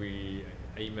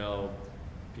 I emailed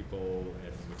people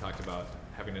and we talked about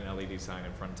having an LED sign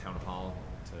in front of Town Hall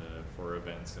for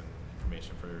events and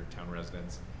information for town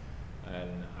residents.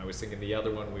 And I was thinking the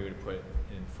other one we would put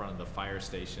in front of the fire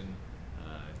station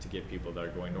to get people that are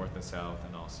going north and south,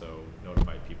 and also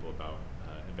notify people about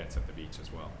events at the beach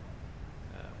as well.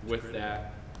 With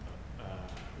that,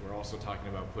 we're also talking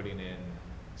about putting in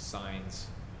signs,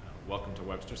 welcome to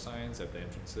Webster signs at the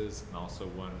entrances, and also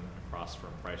one across from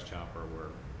Price Chopper where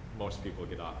most people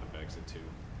get off of exit 2.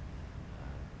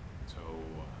 So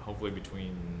hopefully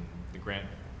between the grant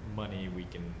money, we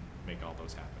can make all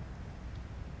those happen.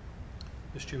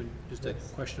 Mr. Chairman, just a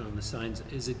question on the signs.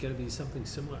 Is it going to be something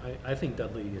similar? I think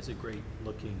Dudley is a great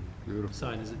looking Beautiful.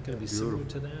 sign. Is it going to be similar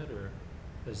to that, or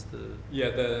as the?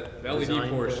 Yeah, the LED design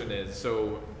portion is,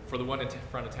 so for the one in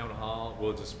front of Town Hall,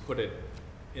 we'll just put it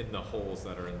in the holes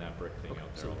that are in that brick thing Okay,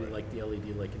 out there. so it'll be already. like the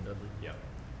LED like in Dudley? Yeah.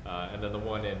 And then the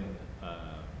one in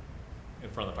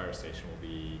front of the fire station will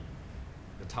be,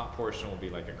 the top portion will be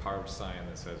like a carved sign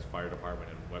that says Fire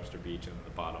Department in Webster Beach, and then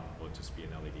the bottom will just be an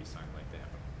LED sign like they have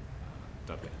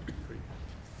Dudley.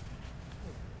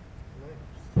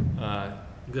 Nice.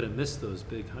 I'm gonna miss those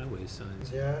big highway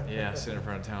signs. Yeah. Yeah, sit in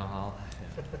front of town hall.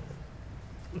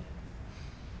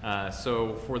 Yeah.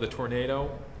 So for the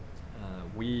tornado,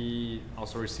 we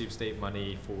also received state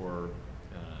money for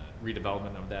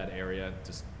redevelopment of that area,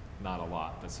 just not a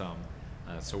lot, but some.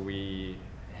 So we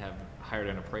have hired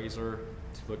an appraiser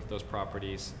to look at those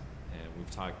properties, and we've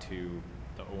talked to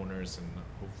the owners, and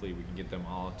hopefully we can get them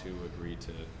all to agree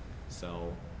to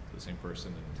sell to the same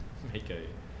person and make a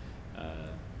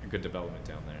good development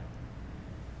down there.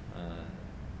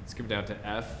 Skip down to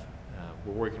F.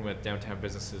 We're working with downtown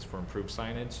businesses for improved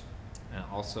signage.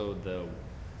 Also, the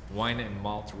wine and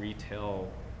malt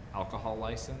retail alcohol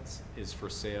license is for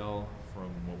sale from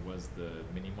what was the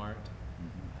mini mart.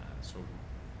 So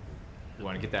we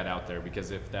want to get that out there,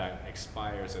 because if that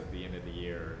expires at the end of the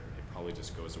year, it probably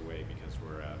just goes away because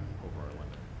we're over our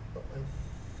limit. But I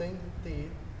think the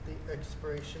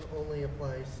expiration only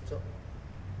applies to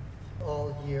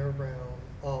all year round,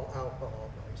 all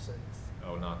alcohol license.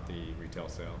 Oh, not the retail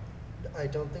sale? I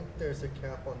don't think there's a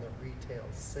cap on the retail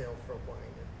sale for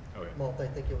wine and Okay. malt. I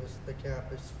think it was, the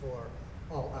cap is for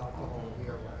all alcohol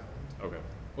year round. Okay.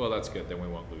 Well, that's good. Then we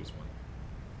won't lose one.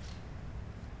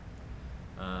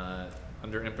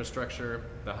 Under infrastructure,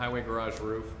 the highway garage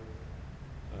roof.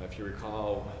 If you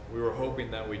recall, we were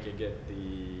hoping that we could get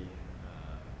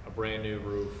a brand new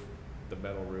roof, the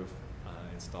metal roof,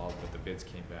 installed, but the bids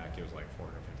came back. It was like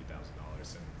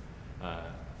 $450,000, and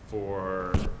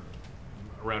for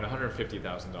around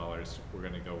 $150,000, we're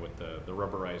going to go with the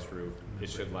rubberized roof. It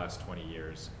should last 20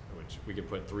 years, which we could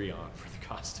put 3 on for the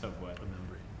cost of what?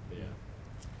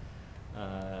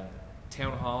 Yeah.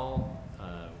 Town hall,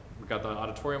 we got the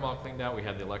auditorium all cleaned out. We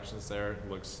had the elections there. It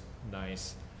looks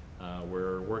nice.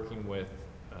 We're working with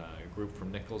a group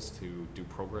from Nichols to do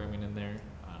programming in there.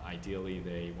 Ideally,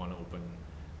 they want to open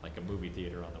like a movie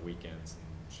theater on the weekends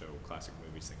and show classic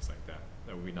movies, things like that.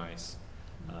 That would be nice.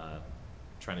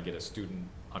 Trying to get a student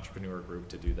entrepreneur group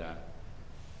to do that.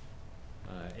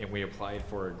 And we applied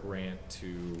for a grant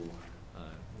to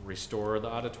restore the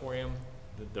auditorium.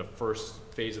 The first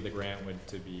phase of the grant would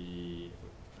to be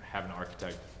have an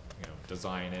architect,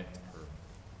 design it,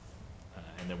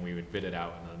 and then we would bid it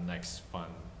out, and the next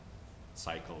fund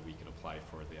cycle we could apply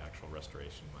for the actual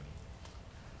restoration money.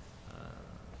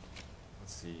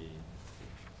 Let's see.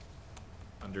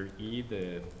 Under E,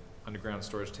 the underground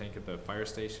storage tank at the fire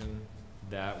station,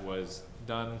 that was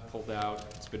done, pulled out,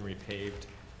 it's been repaved.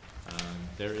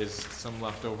 There is some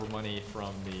leftover money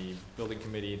from the building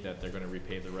committee that they're going to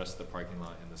repave the rest of the parking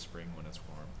lot in the spring when it's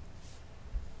warm.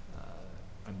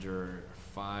 Under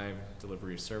 5,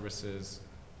 delivery services,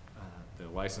 the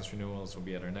license renewals will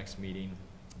be at our next meeting.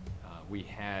 We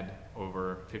had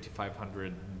over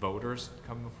 5,500 voters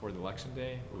come before the election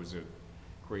day. It was a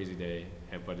crazy day,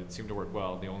 but it seemed to work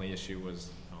well. The only issue was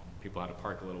people had to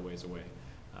park a little ways away.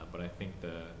 But I think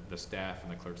the staff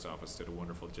and the clerk's office did a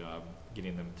wonderful job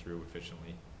getting them through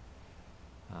efficiently.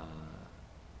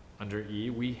 Under E,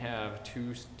 we have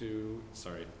two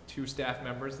staff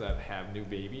members that have new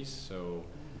babies. So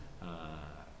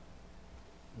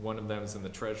one of them is in the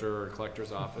treasurer or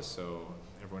collector's office, so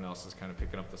everyone else is kind of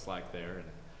picking up the slack there.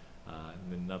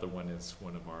 And another one is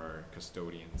one of our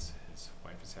custodians. His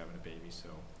wife is having a baby, so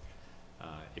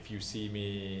if you see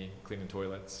me cleaning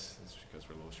toilets, it's because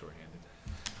we're a little short-handed.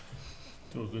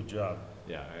 Do a good job.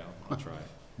 Yeah, I'll try.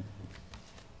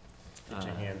 Get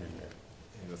your hand in there.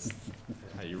 That's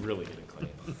how you really get it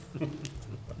clean.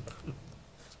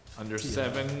 Under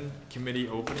 7, committee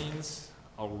openings.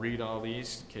 I'll read all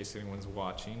these in case anyone's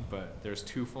watching, but there's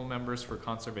 2 full members for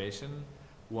conservation,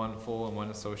 1 full and 1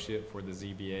 associate for the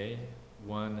ZBA,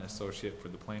 1 associate for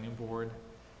the planning board,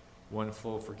 1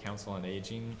 full for council on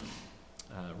aging.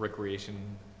 Recreation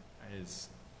is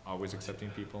always accepting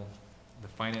people. The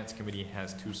finance committee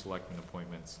has 2 selectmen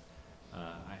appointments.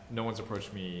 No one's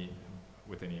approached me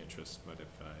with any interest, but if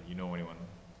you know anyone,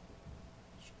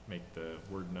 make the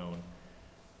word known.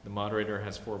 The moderator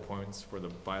has 4 appointments for the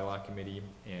bylaw committee,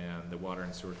 and the water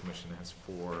and sewer commission has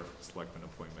 4 selectmen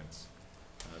appointments.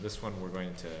 This one we're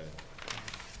going to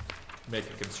make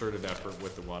a concerted effort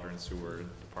with the water and sewer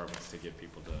departments to get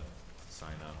people to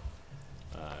sign up.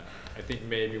 I think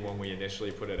maybe when we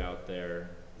initially put it out there,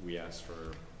 we asked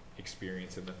for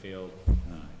experience in the field.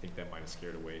 I think that might have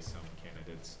scared away some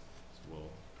candidates. So we'll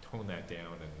tone that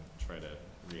down and try to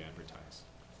re-advertise.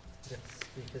 Yes,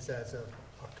 because as of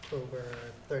October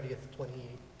 30th,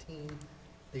 2018,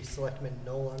 the selectmen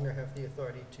no longer have the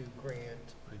authority to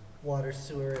grant water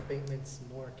sewer abatements,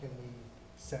 nor can we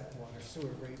set water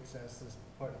sewer rates as is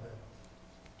part of the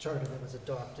charter that was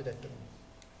adopted at the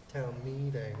town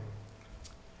meeting.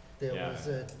 there Yeah. was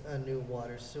a new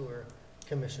water sewer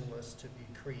commission was to be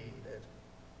created.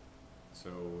 So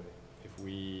if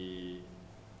we,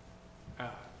 I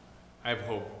have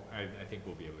hope, I think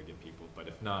we'll be able to get people, but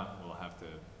if not, we'll have to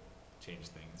change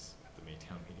things at the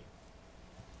Maytown meeting.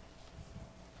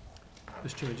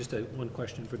 Mr. Chairman, just one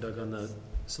question for Doug on the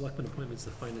selectmen appointments,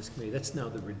 the finance committee. That's now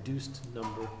the reduced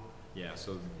number, Yeah,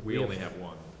 so We we have- only have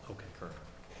one okay, current.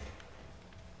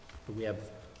 but we have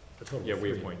a total of Yeah,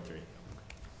 we three. appoint three,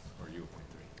 or you appoint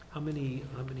three. How many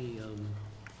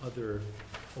other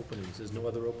openings? There's no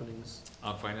other openings?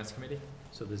 On finance committee?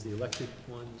 So there's the elected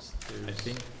ones, I there's,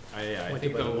 think, I Appointed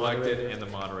think by the the elected moderator. and the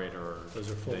moderator, those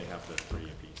are full. they have the three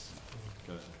apiece.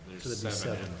 There's So there'd be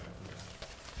seven. seven.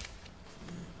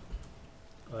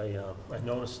 I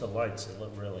noticed the lights, they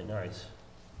look really nice.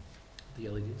 The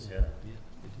LEDs? Yeah. Yeah,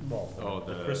 they do. Well, Oh,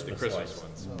 the Christmas lights.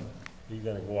 ones. So, Are you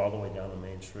gonna go all the way down to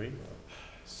Main Street?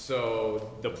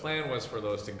 So the plan was for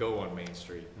those to go on Main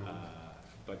Street, Mhm.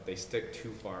 but they stick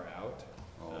too far out.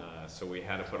 Oh, So we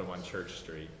had to put them on Church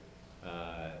Street.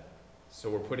 So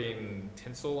we're putting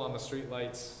tinsel on the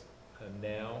streetlights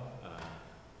now.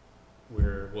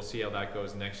 We'll see how that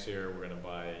goes next year.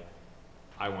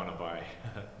 I wanna buy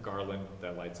garland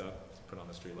that lights up, to put on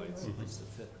the streetlights, What's the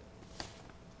fit?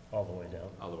 All the way down,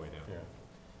 all the way down. yeah.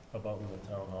 How about in the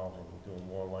town hall, are we doing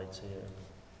more lights here?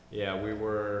 Yeah,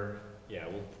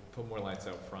 we'll put more lights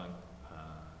out front,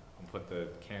 and put the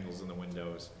candles in the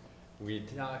windows. We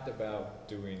talked about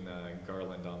doing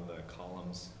garland on the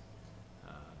columns,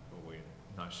 but we're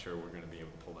not sure we're gonna be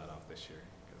able to pull that off this year,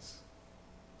 because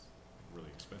it's really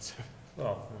expensive.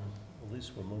 Well, at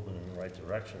least we're moving in the right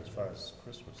direction as far as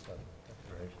Christmas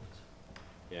decorations.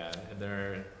 Yeah,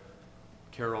 and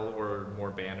Carol ordered more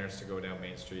banners to go down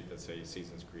Main Street that say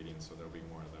Season's Greetings, so there'll be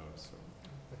more of those, so.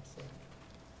 excellent.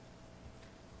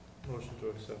 Motion to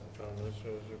accept the town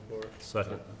administrator's report.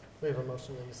 Second. We have a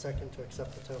motion and a second to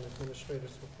accept the town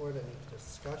administrator's report. Any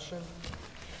discussion?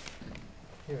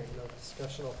 Hearing no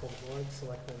discussion, I'll pull the board.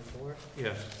 Selectman Moore?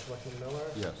 Yes. Selectman Miller?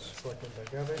 yes. Selectman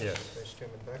Begravich? Yes. Vice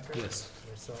Chairman Becker? Yes.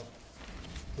 Myself,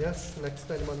 yes. Next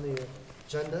item on the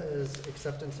agenda is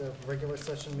acceptance of regular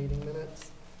session meeting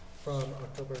minutes from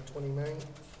October 29th.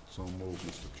 So moved,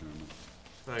 Mr. Chairman.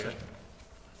 Second.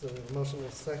 So we have a motion and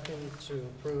a second to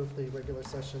approve the regular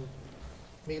session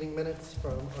meeting minutes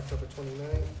from October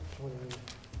 29th,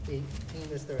 2018.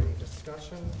 Is there any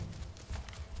discussion?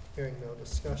 Hearing no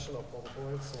discussion, I'll pull the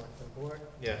board. Selectman Board?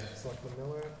 Yes. Selectman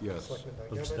Miller? Yes. Selectman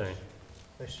Begravich? Abstain.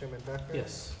 Vice Chairman Becker?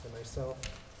 Yes. And myself,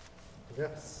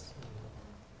 yes.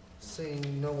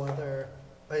 Seeing no other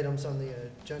items on the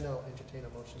agenda, I'll entertain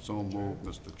a motion. to So adjourn. moved,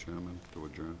 Mr. Chairman, to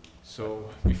adjourn. So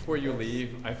before you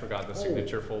leave, I forgot the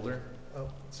signature folder, Oh,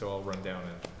 so I'll run down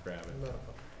and grab it. no.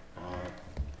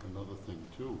 Another thing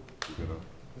too, we gotta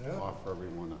Yeah. offer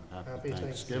everyone a Happy happy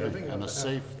Thanksgiving Thanksgiving on and a behalf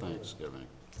safe of the board. Thanksgiving.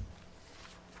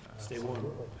 Stay warm.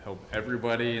 Absolutely. Hope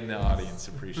everybody in the audience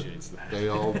appreciates that. They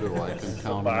all do, I can For count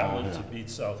them all Bartlett to here. beat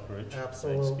Southbridge,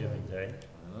 Absolutely. Thanksgiving Day.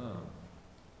 Oh,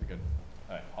 we good.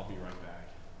 All right, I'll be right back.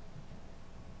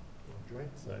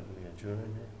 Drinks. So we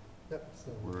adjourn here? Yep,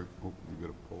 so, We're, oh, you got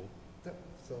a poll? yep,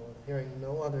 so hearing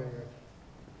no other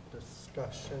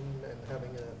discussion and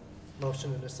having a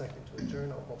motion and a second to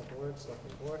adjourn, I'll pull the board.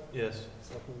 Selectman Board? Yes.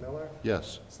 Selectman Miller?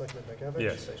 Yes. Selectman Begravich?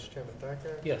 Yes. Vice Chairman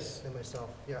Becker? Yes. And myself,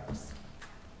 yes.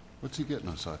 What's he getting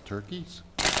us, turkeys?